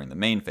effects during the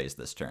main phase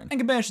this turn, and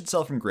can banish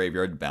itself from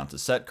graveyard, bounce a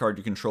set card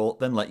you control,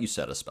 then let you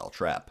set a spell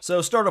trap.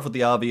 So start off with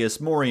the obvious,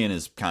 Morian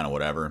is kinda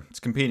whatever. It's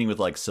competing with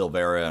like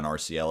Silvera and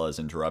Arciela as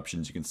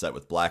interruptions you can set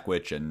with Black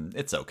Witch, and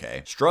it's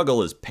okay.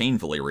 Struggle is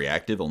painfully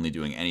reactive, only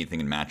doing anything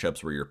in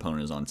matchups where your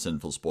opponent is on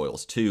Sinful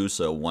Spoils too,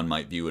 so one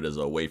might view it as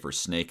a way for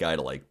Snake Eye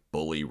to like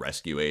bully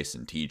Rescue Ace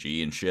and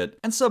TG and shit.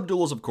 And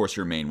Subdual is of course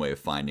your main way of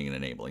finding and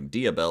enabling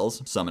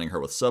Diabell's. Summoning her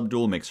with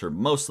Subdual makes her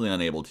mostly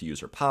unable to use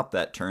her pop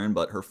that turn,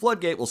 but her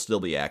Floodgate will still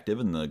be active,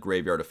 and the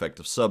graveyard effect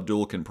of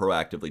Subdual can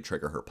proactively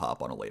trigger her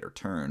pop on a later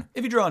turn.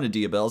 If you draw into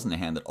Diabell's in a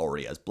hand that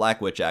already has Black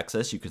Witch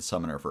access, you can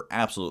summon her for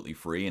absolutely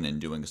free, and in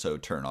doing so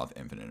turn off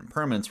Infinite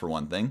Impermanence for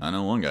one thing. I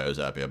know one guy who's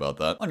happy about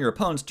that. On your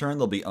opponent's turn,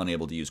 they'll be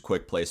unable to use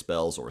quick play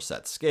spells or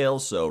set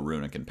scales, so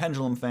Runic and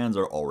Pendulum fans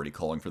are already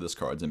calling for this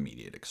card's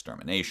immediate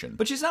extermination.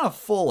 But she's not a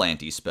full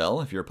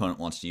anti-spell. If your opponent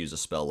wants to use a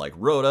spell like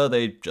Rhoda,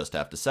 they just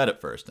have to set it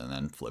first and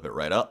then flip it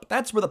right up.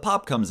 That's where the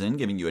pop comes in,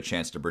 giving you a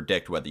chance to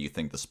predict whether you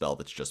think the spell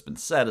that's just been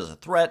set is a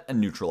threat and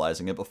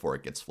neutralizing it before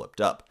it gets flipped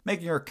up,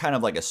 making her kind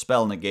of like a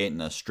spell negate in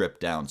a stripped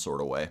down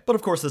sort of way. But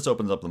of course this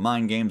opens up the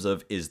mind games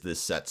of, is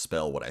this set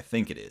spell what I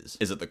think it is?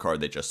 Is it the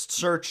card they just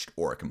searched,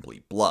 or a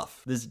complete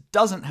bluff? This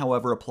doesn't,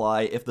 however,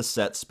 apply if the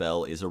set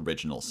spell is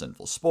original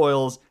Sinful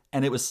Spoils,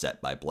 and it was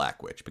set by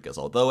Black Witch, because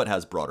although it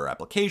has broader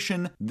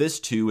application, this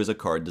too is a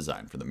card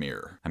designed for the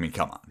mirror. I mean,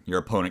 come on, your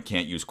opponent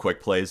can't use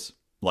quick plays?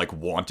 Like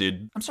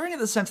Wanted? I'm starting to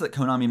get the sense that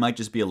Konami might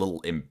just be a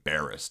little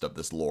embarrassed of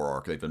this lore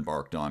arc they've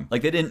embarked on.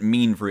 Like, they didn't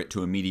mean for it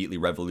to immediately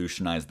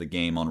revolutionize the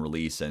game on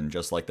release, and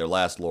just like their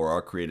last lore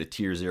arc, create a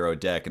tier 0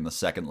 deck in the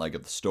second leg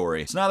of the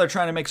story. So now they're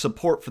trying to make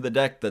support for the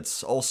deck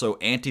that's also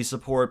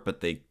anti-support,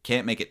 but they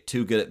can't make it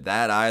too good at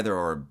that either,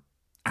 or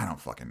I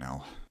don't fucking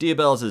know.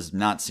 Diabellus has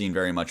not seen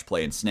very much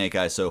play in Snake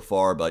Eye so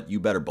far, but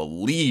you better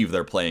believe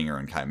they're playing her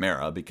in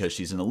Chimera because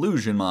she's an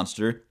illusion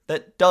monster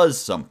that does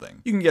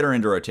something. You can get her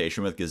into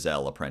rotation with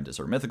Gazelle, Apprentice,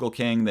 or Mythical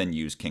King, then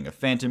use King of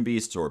Phantom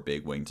Beasts or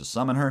Big Wing to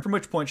summon her, from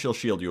which point she'll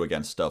shield you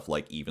against stuff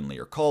like Evenly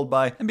or Called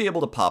By, and be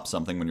able to pop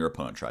something when your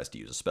opponent tries to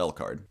use a spell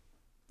card.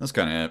 That's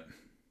kinda it.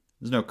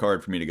 There's no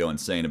card for me to go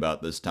insane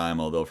about this time,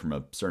 although from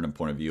a certain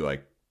point of view, I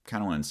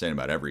kind of went insane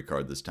about every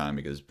card this time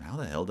because how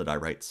the hell did I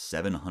write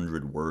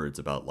 700 words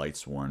about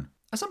Lightsworn?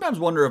 I sometimes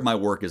wonder if my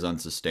work is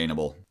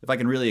unsustainable, if I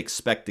can really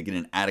expect to get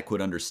an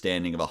adequate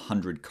understanding of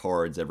 100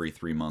 cards every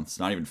 3 months,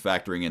 not even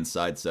factoring in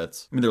side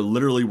sets. I mean, there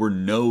literally were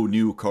no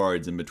new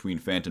cards in between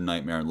Phantom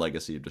Nightmare and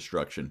Legacy of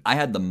Destruction. I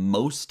had the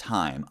most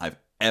time I've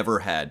ever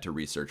had to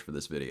research for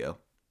this video.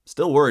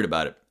 Still worried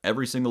about it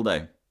every single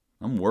day.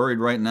 I'm worried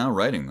right now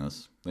writing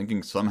this,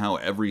 thinking somehow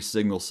every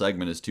single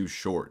segment is too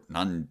short,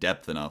 not in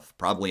depth enough,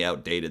 probably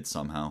outdated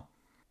somehow.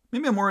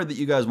 Maybe I'm worried that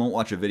you guys won't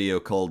watch a video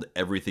called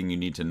Everything You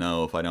Need to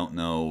Know if I don't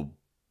know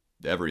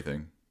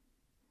everything.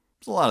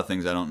 There's a lot of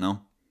things I don't know.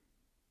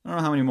 I don't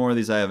know how many more of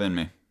these I have in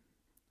me.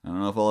 I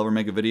don't know if I'll ever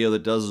make a video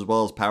that does as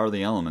well as Power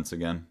the Elements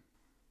again.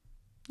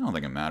 I don't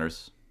think it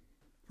matters.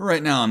 For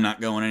right now, I'm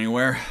not going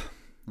anywhere.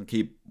 I'll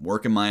keep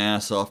working my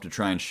ass off to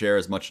try and share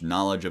as much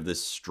knowledge of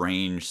this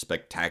strange,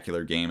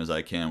 spectacular game as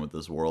I can with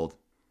this world.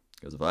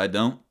 Because if I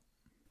don't,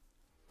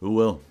 who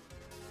will?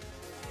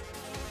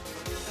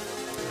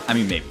 I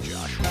mean, maybe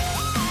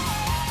Josh.